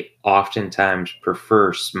that they oftentimes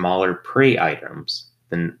prefer smaller prey items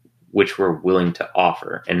than which we're willing to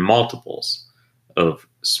offer, and multiples of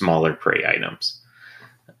smaller prey items.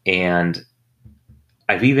 And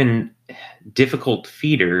I've even difficult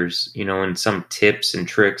feeders, and some tips and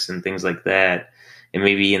tricks and things like that. And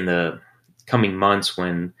maybe in the coming months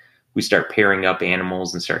when we start pairing up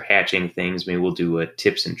animals and start hatching things, maybe we'll do a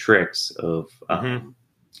tips and tricks of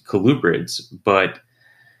colubrids. But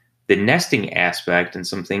the nesting aspect and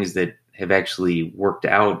some things that have actually worked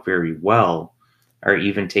out very well are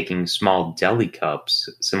even taking small deli cups,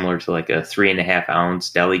 similar to like a 3.5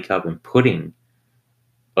 ounce deli cup, and putting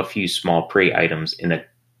a few small prey items in a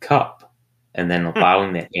cup, and then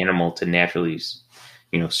allowing that animal to naturally,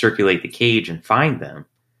 circulate the cage and find them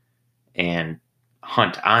and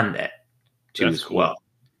hunt on that too. That's as cool. Well.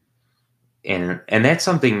 And that's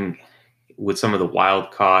something with some of the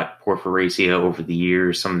wild caught Porphyracia over the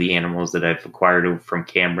years, some of the animals that I've acquired from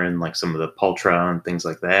Cameron, like some of the Pultra and things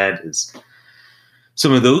like that, is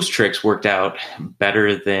some of those tricks worked out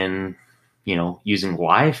better than, using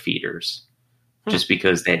live feeders, just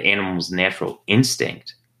because that animal's natural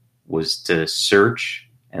instinct was to search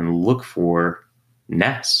and look for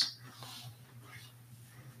nests.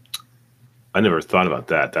 I never thought about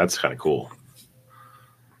that. That's kind of cool.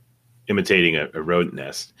 Imitating a rodent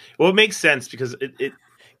nest. Well, it makes sense because it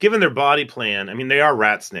given their body plan, I mean, they are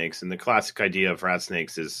rat snakes, and the classic idea of rat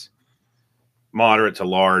snakes is moderate to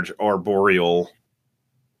large arboreal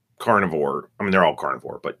carnivore. I mean, they're all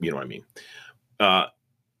carnivore, but you know what I mean.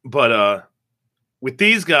 But with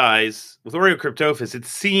these guys, with Oreocryptophis, it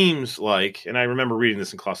seems like, and I remember reading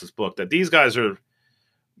this in Klaus's book, that these guys are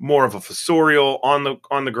more of a fossorial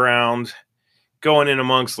on the ground, going in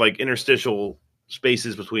amongst like interstitial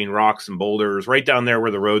spaces between rocks and boulders, right down there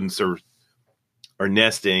where the rodents are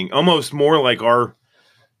nesting, almost more like our,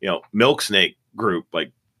 milk snake group,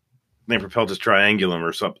 like Lampropeltis triangulum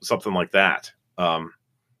or something like that.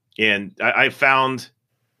 And I found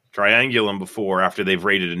triangulum before after they've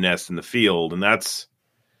raided a nest in the field, and that's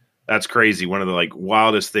crazy. One of the like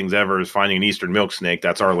wildest things ever is finding an eastern milk snake.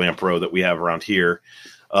 That's our lamprey that we have around here.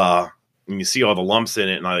 And you see all the lumps in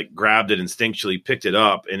it, and I like grabbed it instinctually, picked it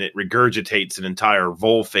up, and it regurgitates an entire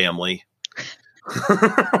vole family.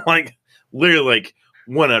 Like literally, like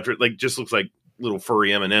one after, like just looks like little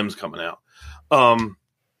furry M&Ms coming out.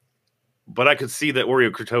 But I could see that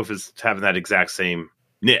Oreocryptophis is having that exact same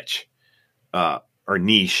niche or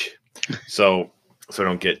niche. So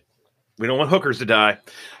we don't want hookers to die.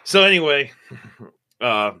 So anyway,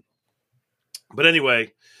 no,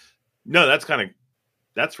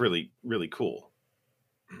 that's really, really cool.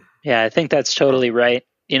 Yeah, I think that's totally right.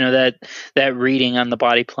 That reading on the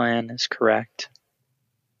body plan is correct.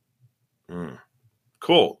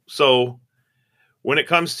 Cool. So when it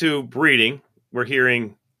comes to breeding, we're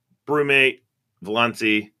hearing brumate,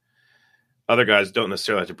 Valanti. Other guys don't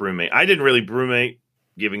necessarily have to brumate. I didn't really brumate,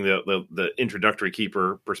 giving the introductory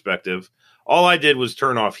keeper perspective. All I did was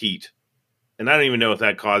turn off heat. And I don't even know if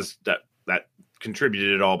that caused that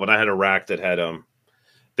contributed at all, but I had a rack that had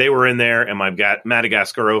they were in there, and my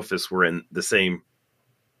Madagascarophis were in the same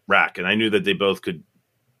rack, and I knew that they both could.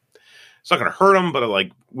 It's not going to hurt them, but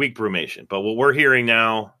like weak brumation. But what we're hearing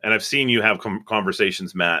now, and I've seen you have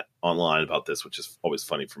conversations, Matt, online about this, which is always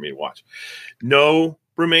funny for me to watch. No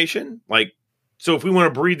brumation, like so. If we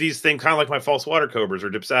want to breed these things, kind of like my false water cobras or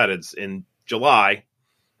dipsadids in July,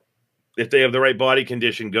 if they have the right body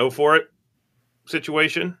condition, go for it.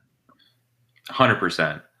 Situation.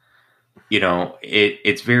 100%.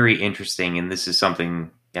 It's very interesting, and this is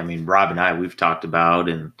something, I mean, Rob and I, we've talked about,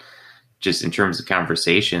 and just in terms of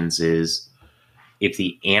conversations, is if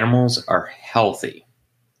the animals are healthy,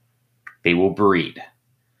 they will breed.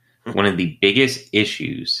 One of the biggest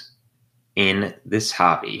issues in this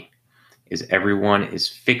hobby is everyone is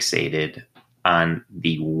fixated on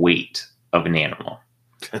the weight of an animal.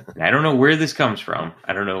 And I don't know where this comes from.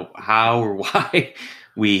 I don't know how or why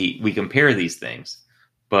we compare these things,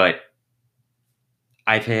 but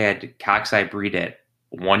I've had cockeye breed at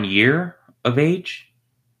 1 year of age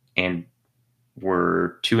and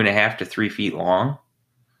were 2.5 to 3 feet long.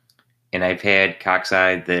 And I've had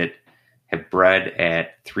cockeye that have bred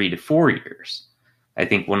at 3 to 4 years. I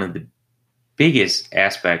think one of the biggest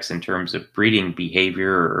aspects in terms of breeding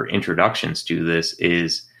behavior or introductions to this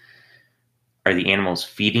is, are the animals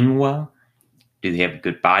feeding well? Do they have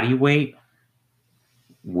good body weight?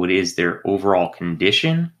 What is their overall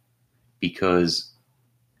condition? Because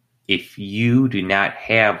if you do not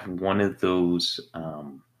have one of those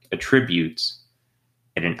attributes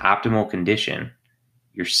at an optimal condition,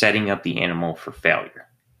 you're setting up the animal for failure.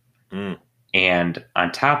 And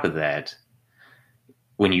on top of that,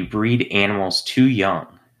 when you breed animals too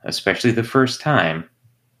young, especially the first time,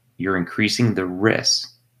 you're increasing the risk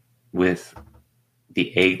with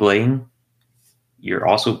the egg laying. You're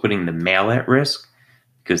also putting the male at risk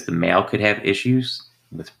because the male could have issues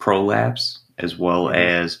with prolapse as well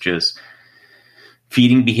as just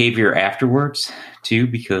feeding behavior afterwards too,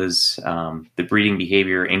 because the breeding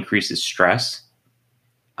behavior increases stress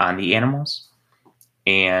on the animals.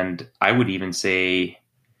 And I would even say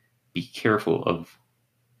be careful of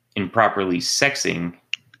improperly sexing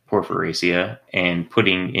Porphyracea and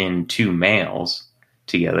putting in two males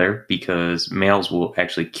together, because males will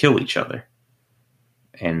actually kill each other.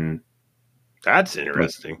 And that's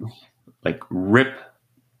interesting. Like rip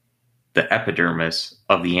the epidermis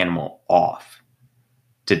of the animal off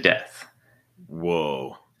to death.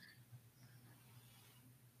 Whoa.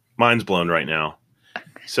 Mind's blown right now.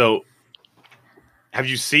 So, have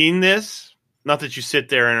you seen this? Not that you sit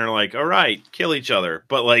there and are like, all right, kill each other,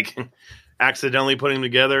 but like accidentally putting them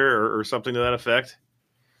together or something to that effect?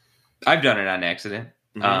 I've done it on accident.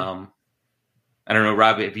 I don't know,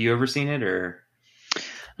 Rob, have you ever seen it? Or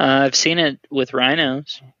I've seen it with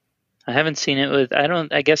rhinos. I haven't seen it with,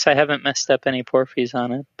 I guess I haven't messed up any porphies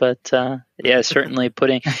on it, but yeah, certainly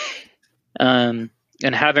putting, and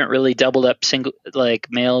haven't really doubled up single, like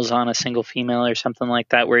males on a single female or something like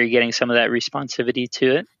that, where you're getting some of that responsivity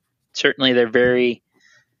to it. Certainly they're very,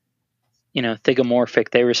 thigomorphic.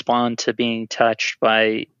 They respond to being touched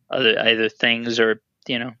by either things or,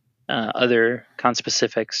 other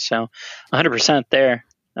conspecifics. So 100% there.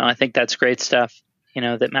 I think that's great stuff,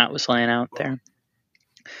 that Matt was laying out there.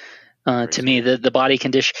 To me, the body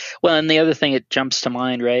condition. Well, and the other thing that jumps to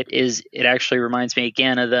mind, right, is it actually reminds me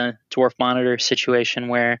again of the dwarf monitor situation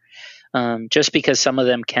where just because some of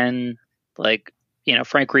them can, like,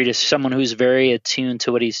 Frank Reed is someone who's very attuned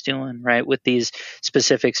to what he's doing, right, with these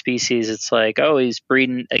specific species. It's like, oh, he's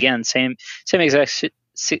breeding, again, same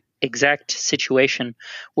exact situation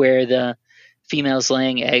where the female's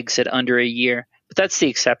laying eggs at under a year. But that's the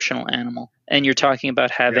exceptional animal. And you're talking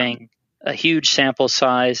about having a huge sample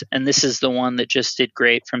size, and this is the one that just did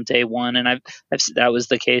great from day one. And that was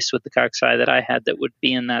the case with the coxswain that I had that would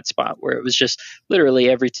be in that spot where it was just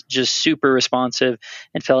literally just super responsive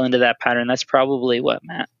and fell into that pattern. That's probably what,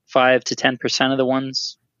 Matt, 5 to 10% of the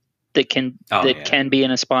ones that can be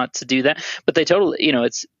in a spot to do that. But they totally,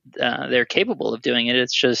 it's they're capable of doing it.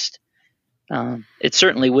 It's just it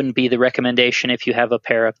certainly wouldn't be the recommendation if you have a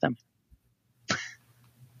pair of them.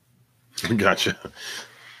 Gotcha.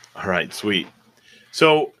 All right, sweet.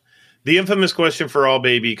 So the infamous question for all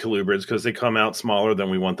baby colubrids, because they come out smaller than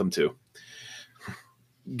we want them to.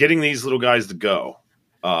 Getting these little guys to go.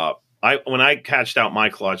 When I hatched out my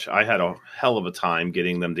clutch, I had a hell of a time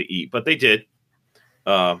getting them to eat, but they did.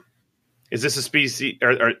 Is this a species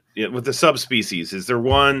or with the subspecies? Is there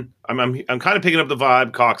one? I'm kind of picking up the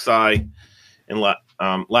vibe. Coxswain and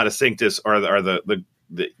Laticinctus are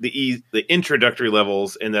the introductory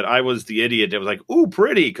levels, and that I was the idiot that was like, ooh,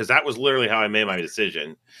 pretty, because that was literally how I made my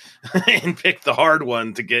decision and picked the hard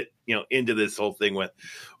one to get into this whole thing with.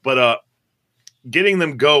 But getting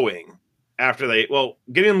them going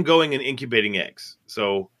getting them going and incubating eggs.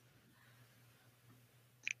 So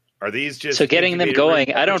are these just getting them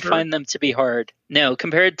going? I don't find them to be hard. No,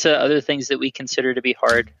 compared to other things that we consider to be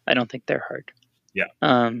hard, I don't think they're hard.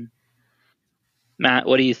 Yeah. Matt,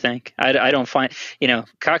 what do you think? I don't find,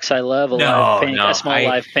 Cox, I love a live pink, a small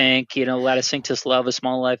live pink, Laticinctus love a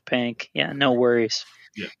small live pink. Yeah, no worries.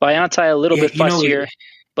 Yeah. Bionti a little bit fussier,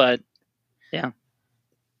 but yeah.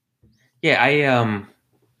 Yeah,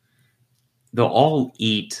 they'll all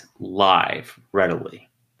eat live readily.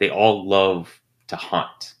 They all love to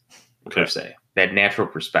hunt, per se, that natural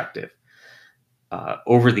perspective.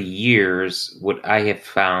 Over the years, what I have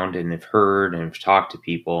found and have heard and have talked to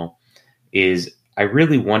people is I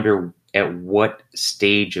really wonder at what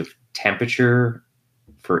stage of temperature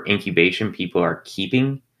for incubation people are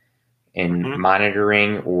keeping and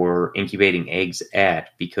monitoring or incubating eggs at,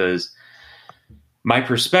 because my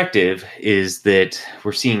perspective is that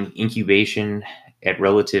we're seeing incubation at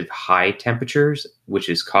relative high temperatures, which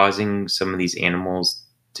is causing some of these animals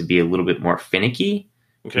to be a little bit more finicky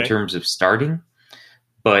in terms of starting.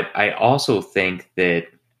 But I also think that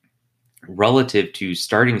relative to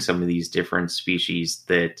starting some of these different species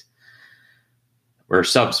or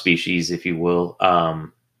subspecies, if you will,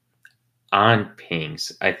 on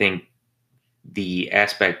pinks, I think the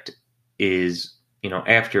aspect is,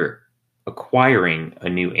 after acquiring a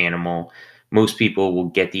new animal, most people will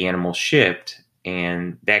get the animal shipped,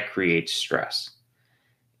 and that creates stress.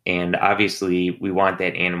 And obviously we want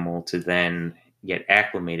that animal to then get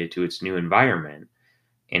acclimated to its new environment.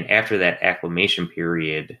 And after that acclimation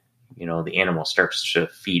period, the animal starts to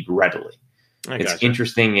feed readily. It's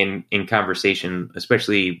interesting in conversation,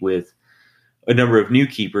 especially with a number of new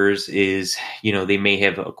keepers, is, they may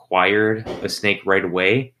have acquired a snake right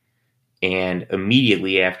away, and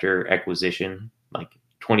immediately after acquisition, like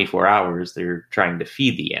 24 hours, they're trying to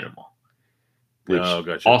feed the animal,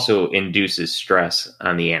 which also induces stress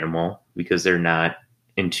on the animal because they're not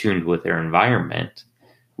in tune with their environment,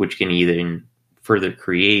 which can either further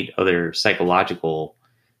create other psychological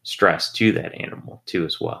stress to that animal too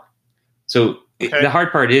as well. So the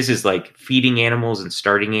hard part is like feeding animals and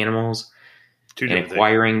starting animals and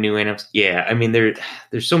acquiring new animals. Yeah, I mean,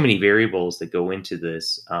 there's so many variables that go into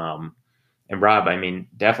this. And Rob, I mean,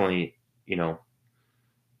 definitely,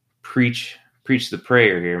 preach the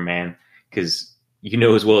prayer here, man, because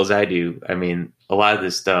as well as I do. I mean, a lot of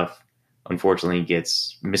this stuff, unfortunately,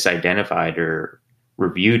 gets misidentified or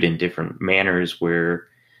reviewed in different manners where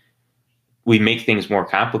we make things more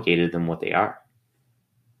complicated than what they are.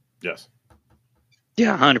 Yes.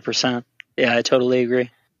 Yeah, 100%. Yeah, I totally agree.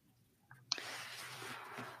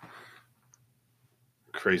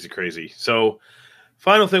 Crazy. So,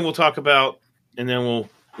 final thing we'll talk about, and then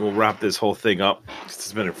we'll wrap this whole thing up.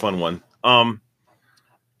 It's been a fun one.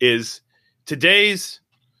 Is today's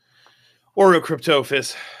Oreo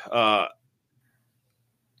Cryptophis.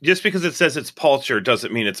 Just because it says it's Pulcher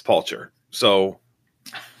doesn't mean it's Pulcher. So,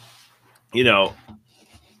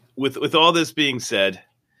 with all this being said,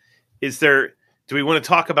 do we want to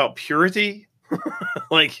talk about purity?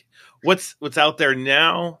 Like what's out there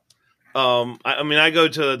now? I mean, I go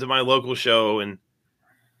to my local show and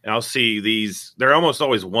I'll see these. They're almost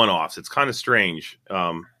always one-offs. It's kind of strange.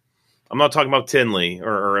 I'm not talking about Tinley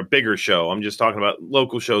or a bigger show. I'm just talking about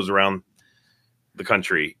local shows around the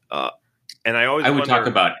country. And I would talk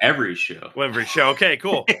about every show. Every show. Okay,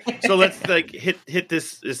 cool. So let's like hit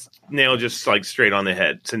this nail just like straight on the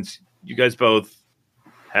head. Since you guys both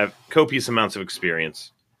have copious amounts of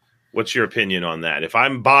experience, what's your opinion on that? If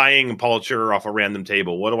I'm buying a Pulcher off a random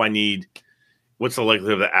table, what do I need? What's the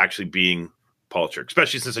likelihood of that actually being Pulcher?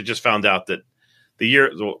 Especially since I just found out that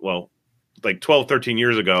like 12, 13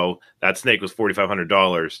 years ago, that snake was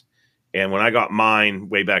 $4,500. And when I got mine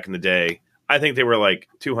way back in the day, I think they were like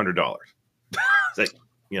 $200. Like,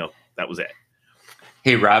 that was it.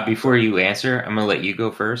 Hey, Rob, before you answer, I'm going to let you go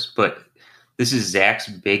first, but this is Zach's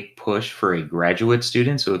big push for a graduate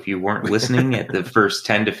student. So if you weren't listening at the first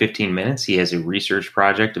 10 to 15 minutes, he has a research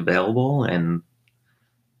project available. And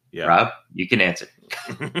Rob, you can answer.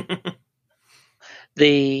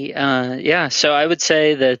 So I would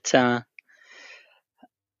say that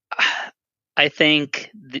I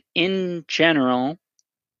think in general,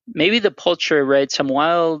 maybe the Pulcher, right?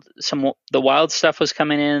 The wild stuff was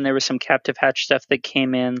coming in, and there was some captive hatch stuff that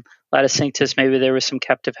came in. A lot of Cinctus, maybe there was some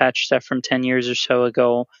captive hatch stuff from 10 years or so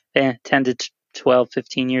ago, 10 to 12,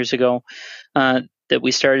 15 years ago, that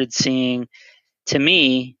we started seeing. To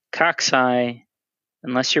me, Coxeye,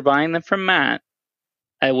 unless you're buying them from Matt,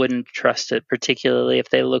 I wouldn't trust it, particularly if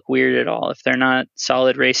they look weird at all, if they're not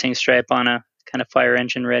solid racing stripe on a kind of fire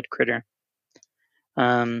engine red critter.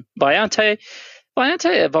 Biontai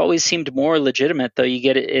have always seemed more legitimate, though.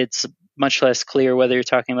 It's much less clear whether you're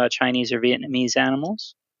talking about Chinese or Vietnamese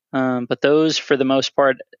animals. But those, for the most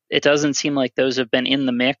part, it doesn't seem like those have been in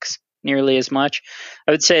the mix nearly as much.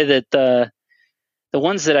 I would say that the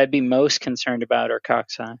ones that I'd be most concerned about are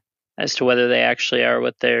Coxeye, as to whether they actually are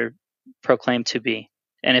what they're proclaimed to be.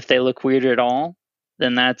 And if they look weird at all,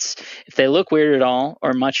 then if they look weird at all,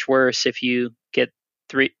 or much worse, if you get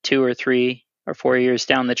 2 or 3 or 4 years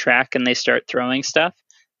down the track and they start throwing stuff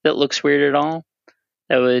that looks weird at all,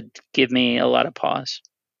 that would give me a lot of pause.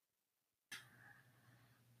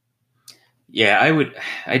 Yeah,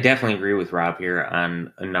 I definitely agree with Rob here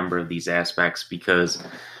on a number of these aspects, because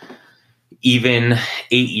even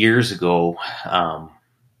 8 years ago,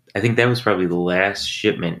 I think that was probably the last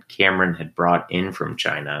shipment Cameron had brought in from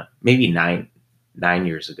China, maybe nine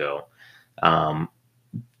years ago.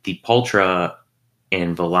 The Pultra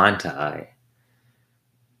and Volantai,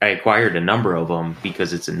 I acquired a number of them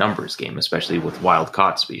because it's a numbers game, especially with wild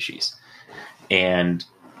caught species. And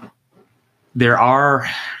there are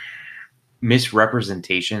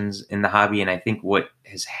misrepresentations in the hobby. And I think what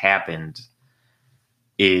has happened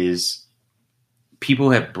is people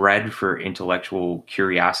have bred for intellectual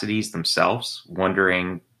curiosities themselves,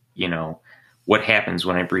 wondering, what happens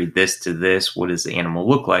when I breed this to this? What does the animal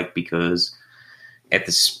look like? Because at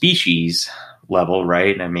the species level,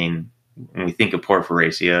 right? I mean, when we think of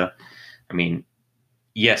Porphyracia, I mean,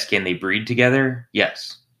 yes, can they breed together?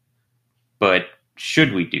 Yes. But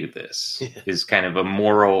should we do this is kind of a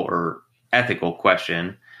moral or ethical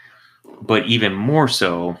question. But even more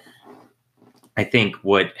so, I think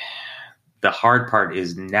what the hard part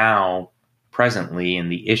is now, presently,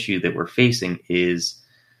 and the issue that we're facing is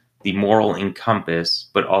the moral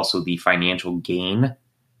encompass, but also the financial gain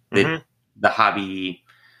that the hobby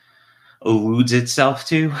alludes itself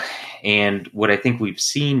to. And what I think we've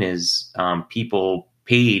seen is people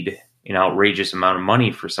paid an outrageous amount of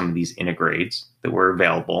money for some of these integrades that were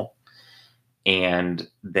available. And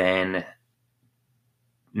then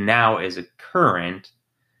now, as a current,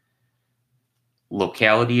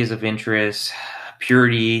 locality is of interest,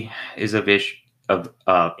 purity is of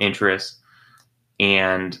interest,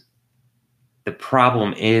 and the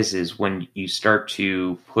problem is when you start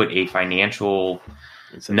to put a financial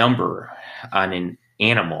number on an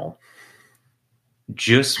animal,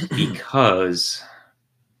 just because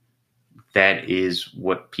that is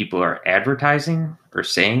what people are advertising or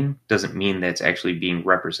saying doesn't mean that's actually being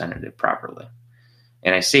represented properly.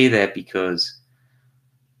 And I say that because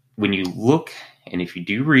when you look, and if you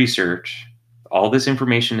do research, all this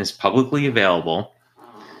information is publicly available.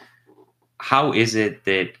 How is it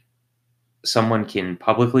that someone can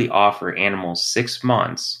publicly offer animals 6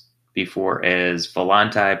 months before as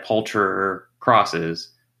Volanti Poultry crosses,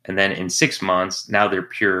 and then in 6 months, now they're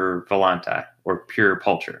pure Volanti or pure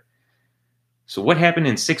Poultry? So what happened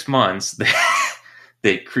in 6 months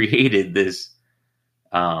that created this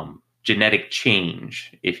genetic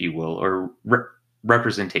change, if you will, or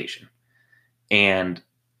representation? And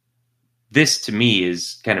this, to me,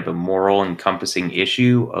 is kind of a moral encompassing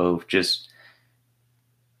issue of just,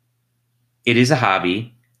 it is a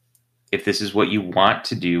hobby. If this is what you want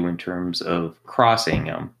to do in terms of crossing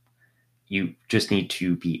them, you just need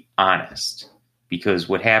to be honest. Because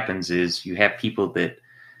what happens is you have people that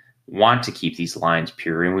want to keep these lines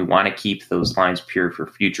pure, and we want to keep those lines pure for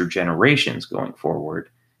future generations going forward.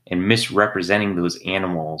 And misrepresenting those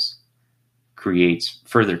animals creates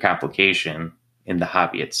further complication in the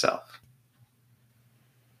hobby itself.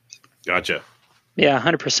 Gotcha. Yeah,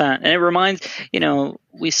 100%. And it reminds,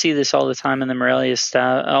 we see this all the time in the Morelia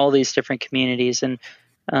stuff, all these different communities. And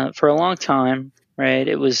for a long time, right,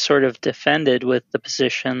 it was sort of defended with the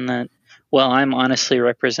position that, well, I'm honestly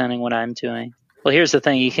representing what I'm doing. Well, here's the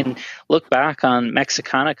thing. You can look back on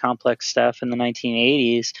Mexicana complex stuff in the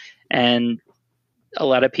 1980s, and a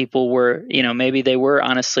lot of people were, maybe they were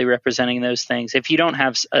honestly representing those things. If you don't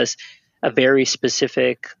have a very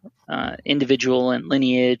specific individual and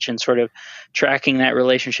lineage and sort of tracking that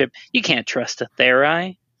relationship, you can't trust a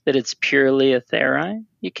theri, that it's purely a theri.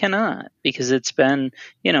 You cannot, because it's been,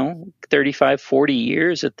 35, 40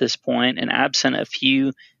 years at this point, and absent a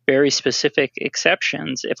few very specific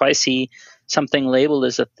exceptions, if I see something labeled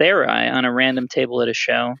as a theri on a random table at a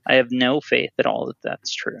show, I have no faith at all that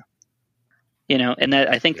that's true. And that,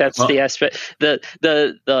 I think that's the aspect,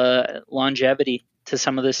 the longevity to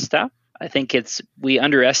some of this stuff. I think we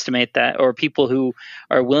underestimate that, or people who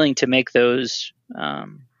are willing to make those,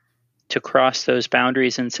 to cross those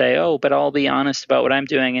boundaries and say, oh, but I'll be honest about what I'm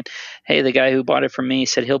doing. And hey, the guy who bought it from me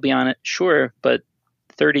said he'll be on it. Sure. But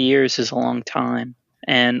 30 years is a long time,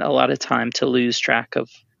 and a lot of time to lose track of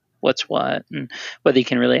what's what and whether you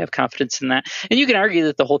can really have confidence in that. And you can argue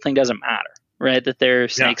that the whole thing doesn't matter, right? That there are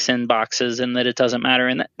snakes in boxes and that it doesn't matter.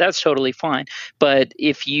 And that's totally fine. But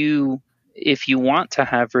if you want to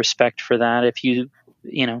have respect for that, if you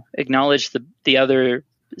acknowledge the other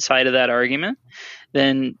side of that argument,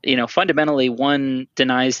 then fundamentally one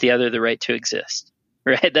denies the other the right to exist,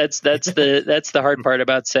 right? That's the hard part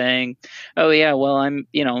about saying, oh yeah, well I'm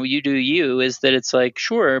you do you, is that it's like,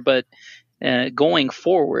 sure, but going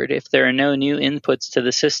forward, if there are no new inputs to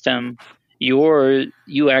the system,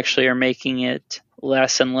 you actually are making it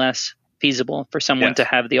less and less feasible for someone to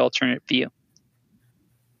have the alternate view.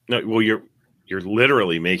 No, well, you're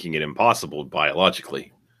literally making it impossible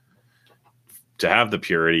biologically to have the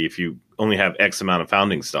purity if you only have X amount of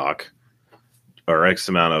founding stock or X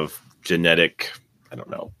amount of genetic,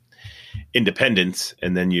 independence,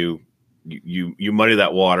 and then you muddy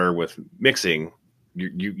that water with mixing.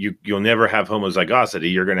 You'll never have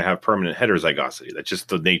homozygosity. You're going to have permanent heterozygosity. That's just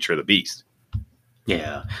the nature of the beast.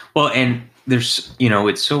 Yeah. Well, and there's,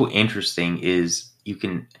 it's so interesting is you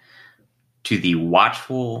can, to the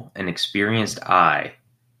watchful and experienced eye,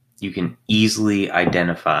 you can easily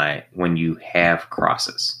identify when you have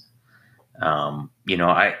crosses.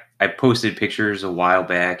 I posted pictures a while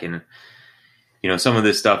back, and, some of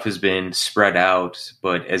this stuff has been spread out,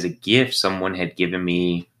 but as a gift, someone had given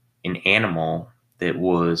me an animal that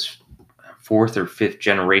was 4th or 5th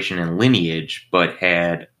generation in lineage, but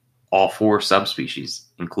had all 4 subspecies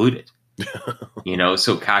included.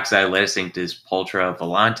 So Coxeye, Leticinctus, Pultra,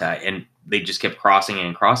 Volanta, and they just kept crossing it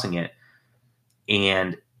and crossing it.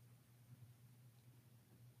 And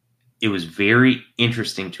it was very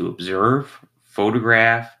interesting to observe,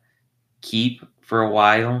 photograph, keep for a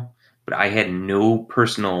while, but I had no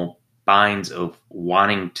personal binds of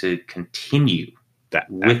wanting to continue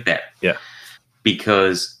with that. Yeah.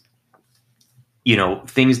 Because,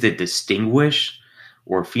 things that distinguish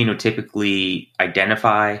or phenotypically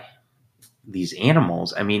identify these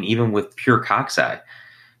animals, I mean, even with pure Coxeye,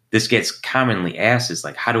 this gets commonly asked is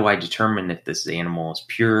like, how do I determine if this animal is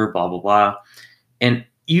pure, blah, blah, blah. And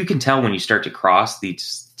you can tell when you start to cross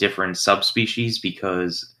these different subspecies,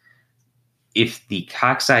 because if the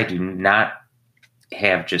Coxeye do not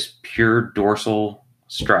have just pure dorsal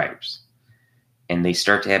stripes and they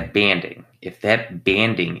start to have banding, if that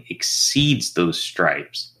banding exceeds those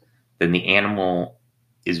stripes, then the animal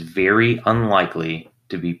is very unlikely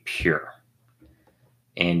to be pure.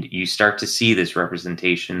 And you start to see this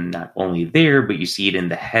representation not only there, but you see it in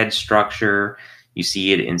the head structure. You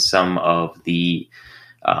see it in some of the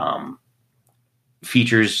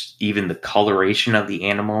features, even the coloration of the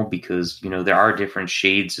animal, because, there are different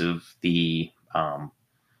shades of the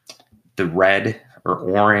red or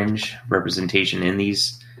orange representation in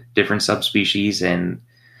these different subspecies. And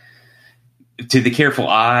to the careful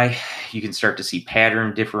eye, you can start to see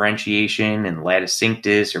pattern differentiation in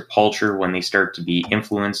Leticinctus or Pulcher when they start to be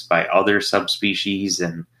influenced by other subspecies.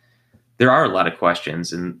 And there are a lot of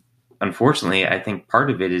questions. And unfortunately, I think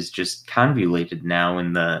part of it is just convoluted now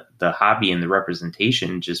in the hobby and the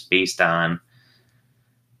representation, just based on,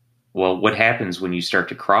 well, what happens when you start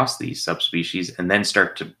to cross these subspecies and then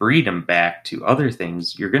start to breed them back to other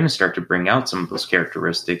things? You're going to start to bring out some of those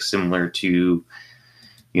characteristics similar to,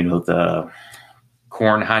 the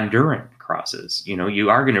corn Honduran crosses. You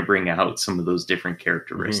are going to bring out some of those different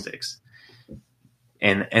characteristics.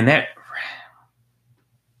 Mm-hmm. And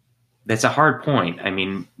that's a hard point. I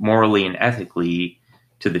mean, morally and ethically,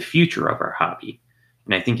 to the future of our hobby.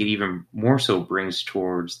 And I think it even more so brings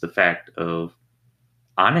towards the fact of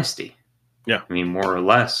honesty. Yeah. I mean, more or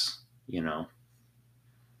less, Well,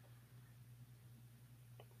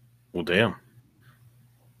 damn.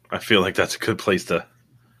 I feel like that's a good place to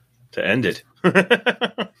end it.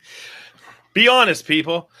 Be honest,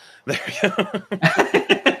 people. There you go.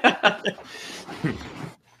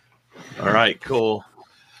 All right, cool.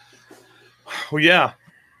 Well, yeah.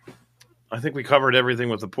 I think we covered everything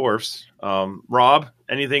with the porfs. Rob,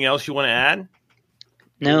 anything else you want to add?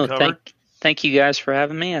 No, thank you guys for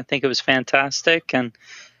having me. I think it was fantastic and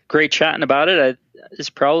great chatting about it. It's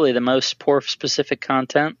probably the most porf-specific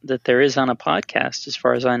content that there is on a podcast, as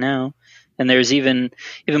far as I know. And there's even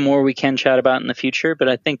more we can chat about in the future, but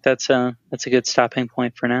I think that's a good stopping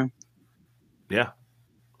point for now. Yeah.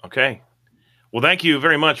 Okay. Well, thank you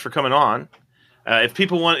very much for coming on. If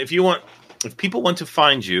people want to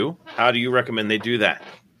find you, how do you recommend they do that?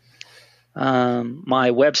 My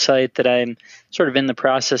website that I'm sort of in the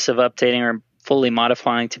process of updating or fully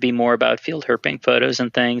modifying to be more about field herping photos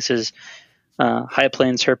and things is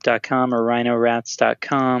highplanesherp.com or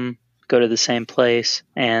rhinorats.com. Go to the same place,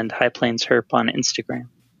 and High Plains Herp on Instagram.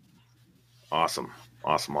 Awesome.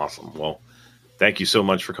 Well, thank you so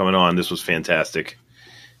much for coming on. This was fantastic.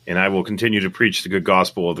 And I will continue to preach the good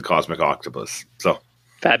gospel of the cosmic octopus. So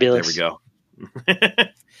fabulous. There we go.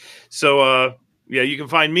 So, you can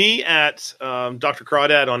find me at Dr.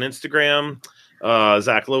 Crawdad on Instagram,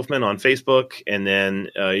 Zach Loafman on Facebook, and then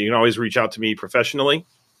you can always reach out to me professionally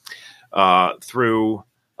through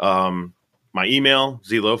my email,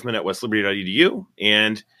 zloafman@westliberty.edu.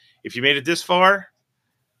 And if you made it this far,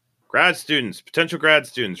 potential grad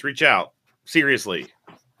students, reach out. Seriously.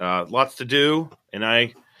 Lots to do, and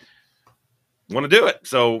I want to do it.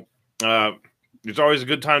 So it's always a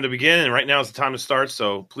good time to begin, and right now is the time to start.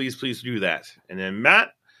 So please do that. And then, Matt,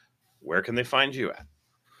 where can they find you at?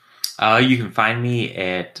 You can find me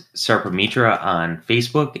at Serpamitra on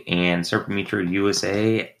Facebook and Serpamitra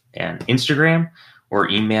USA on Instagram, or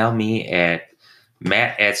email me at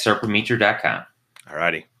matt@serpamitra.com. All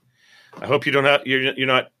righty. I hope you're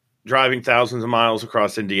not driving thousands of miles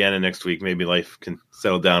across Indiana next week. Maybe life can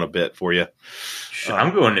settle down a bit for you.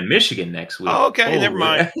 I'm going to Michigan next week. Oh, okay. Never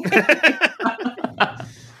mind.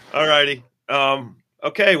 All righty.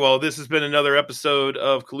 Okay. Well, this has been another episode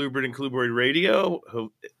of Colubrid and Colubroid Radio.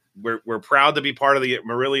 We're proud to be part of the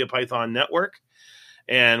Morelia Python Network.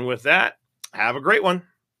 And with that, have a great one.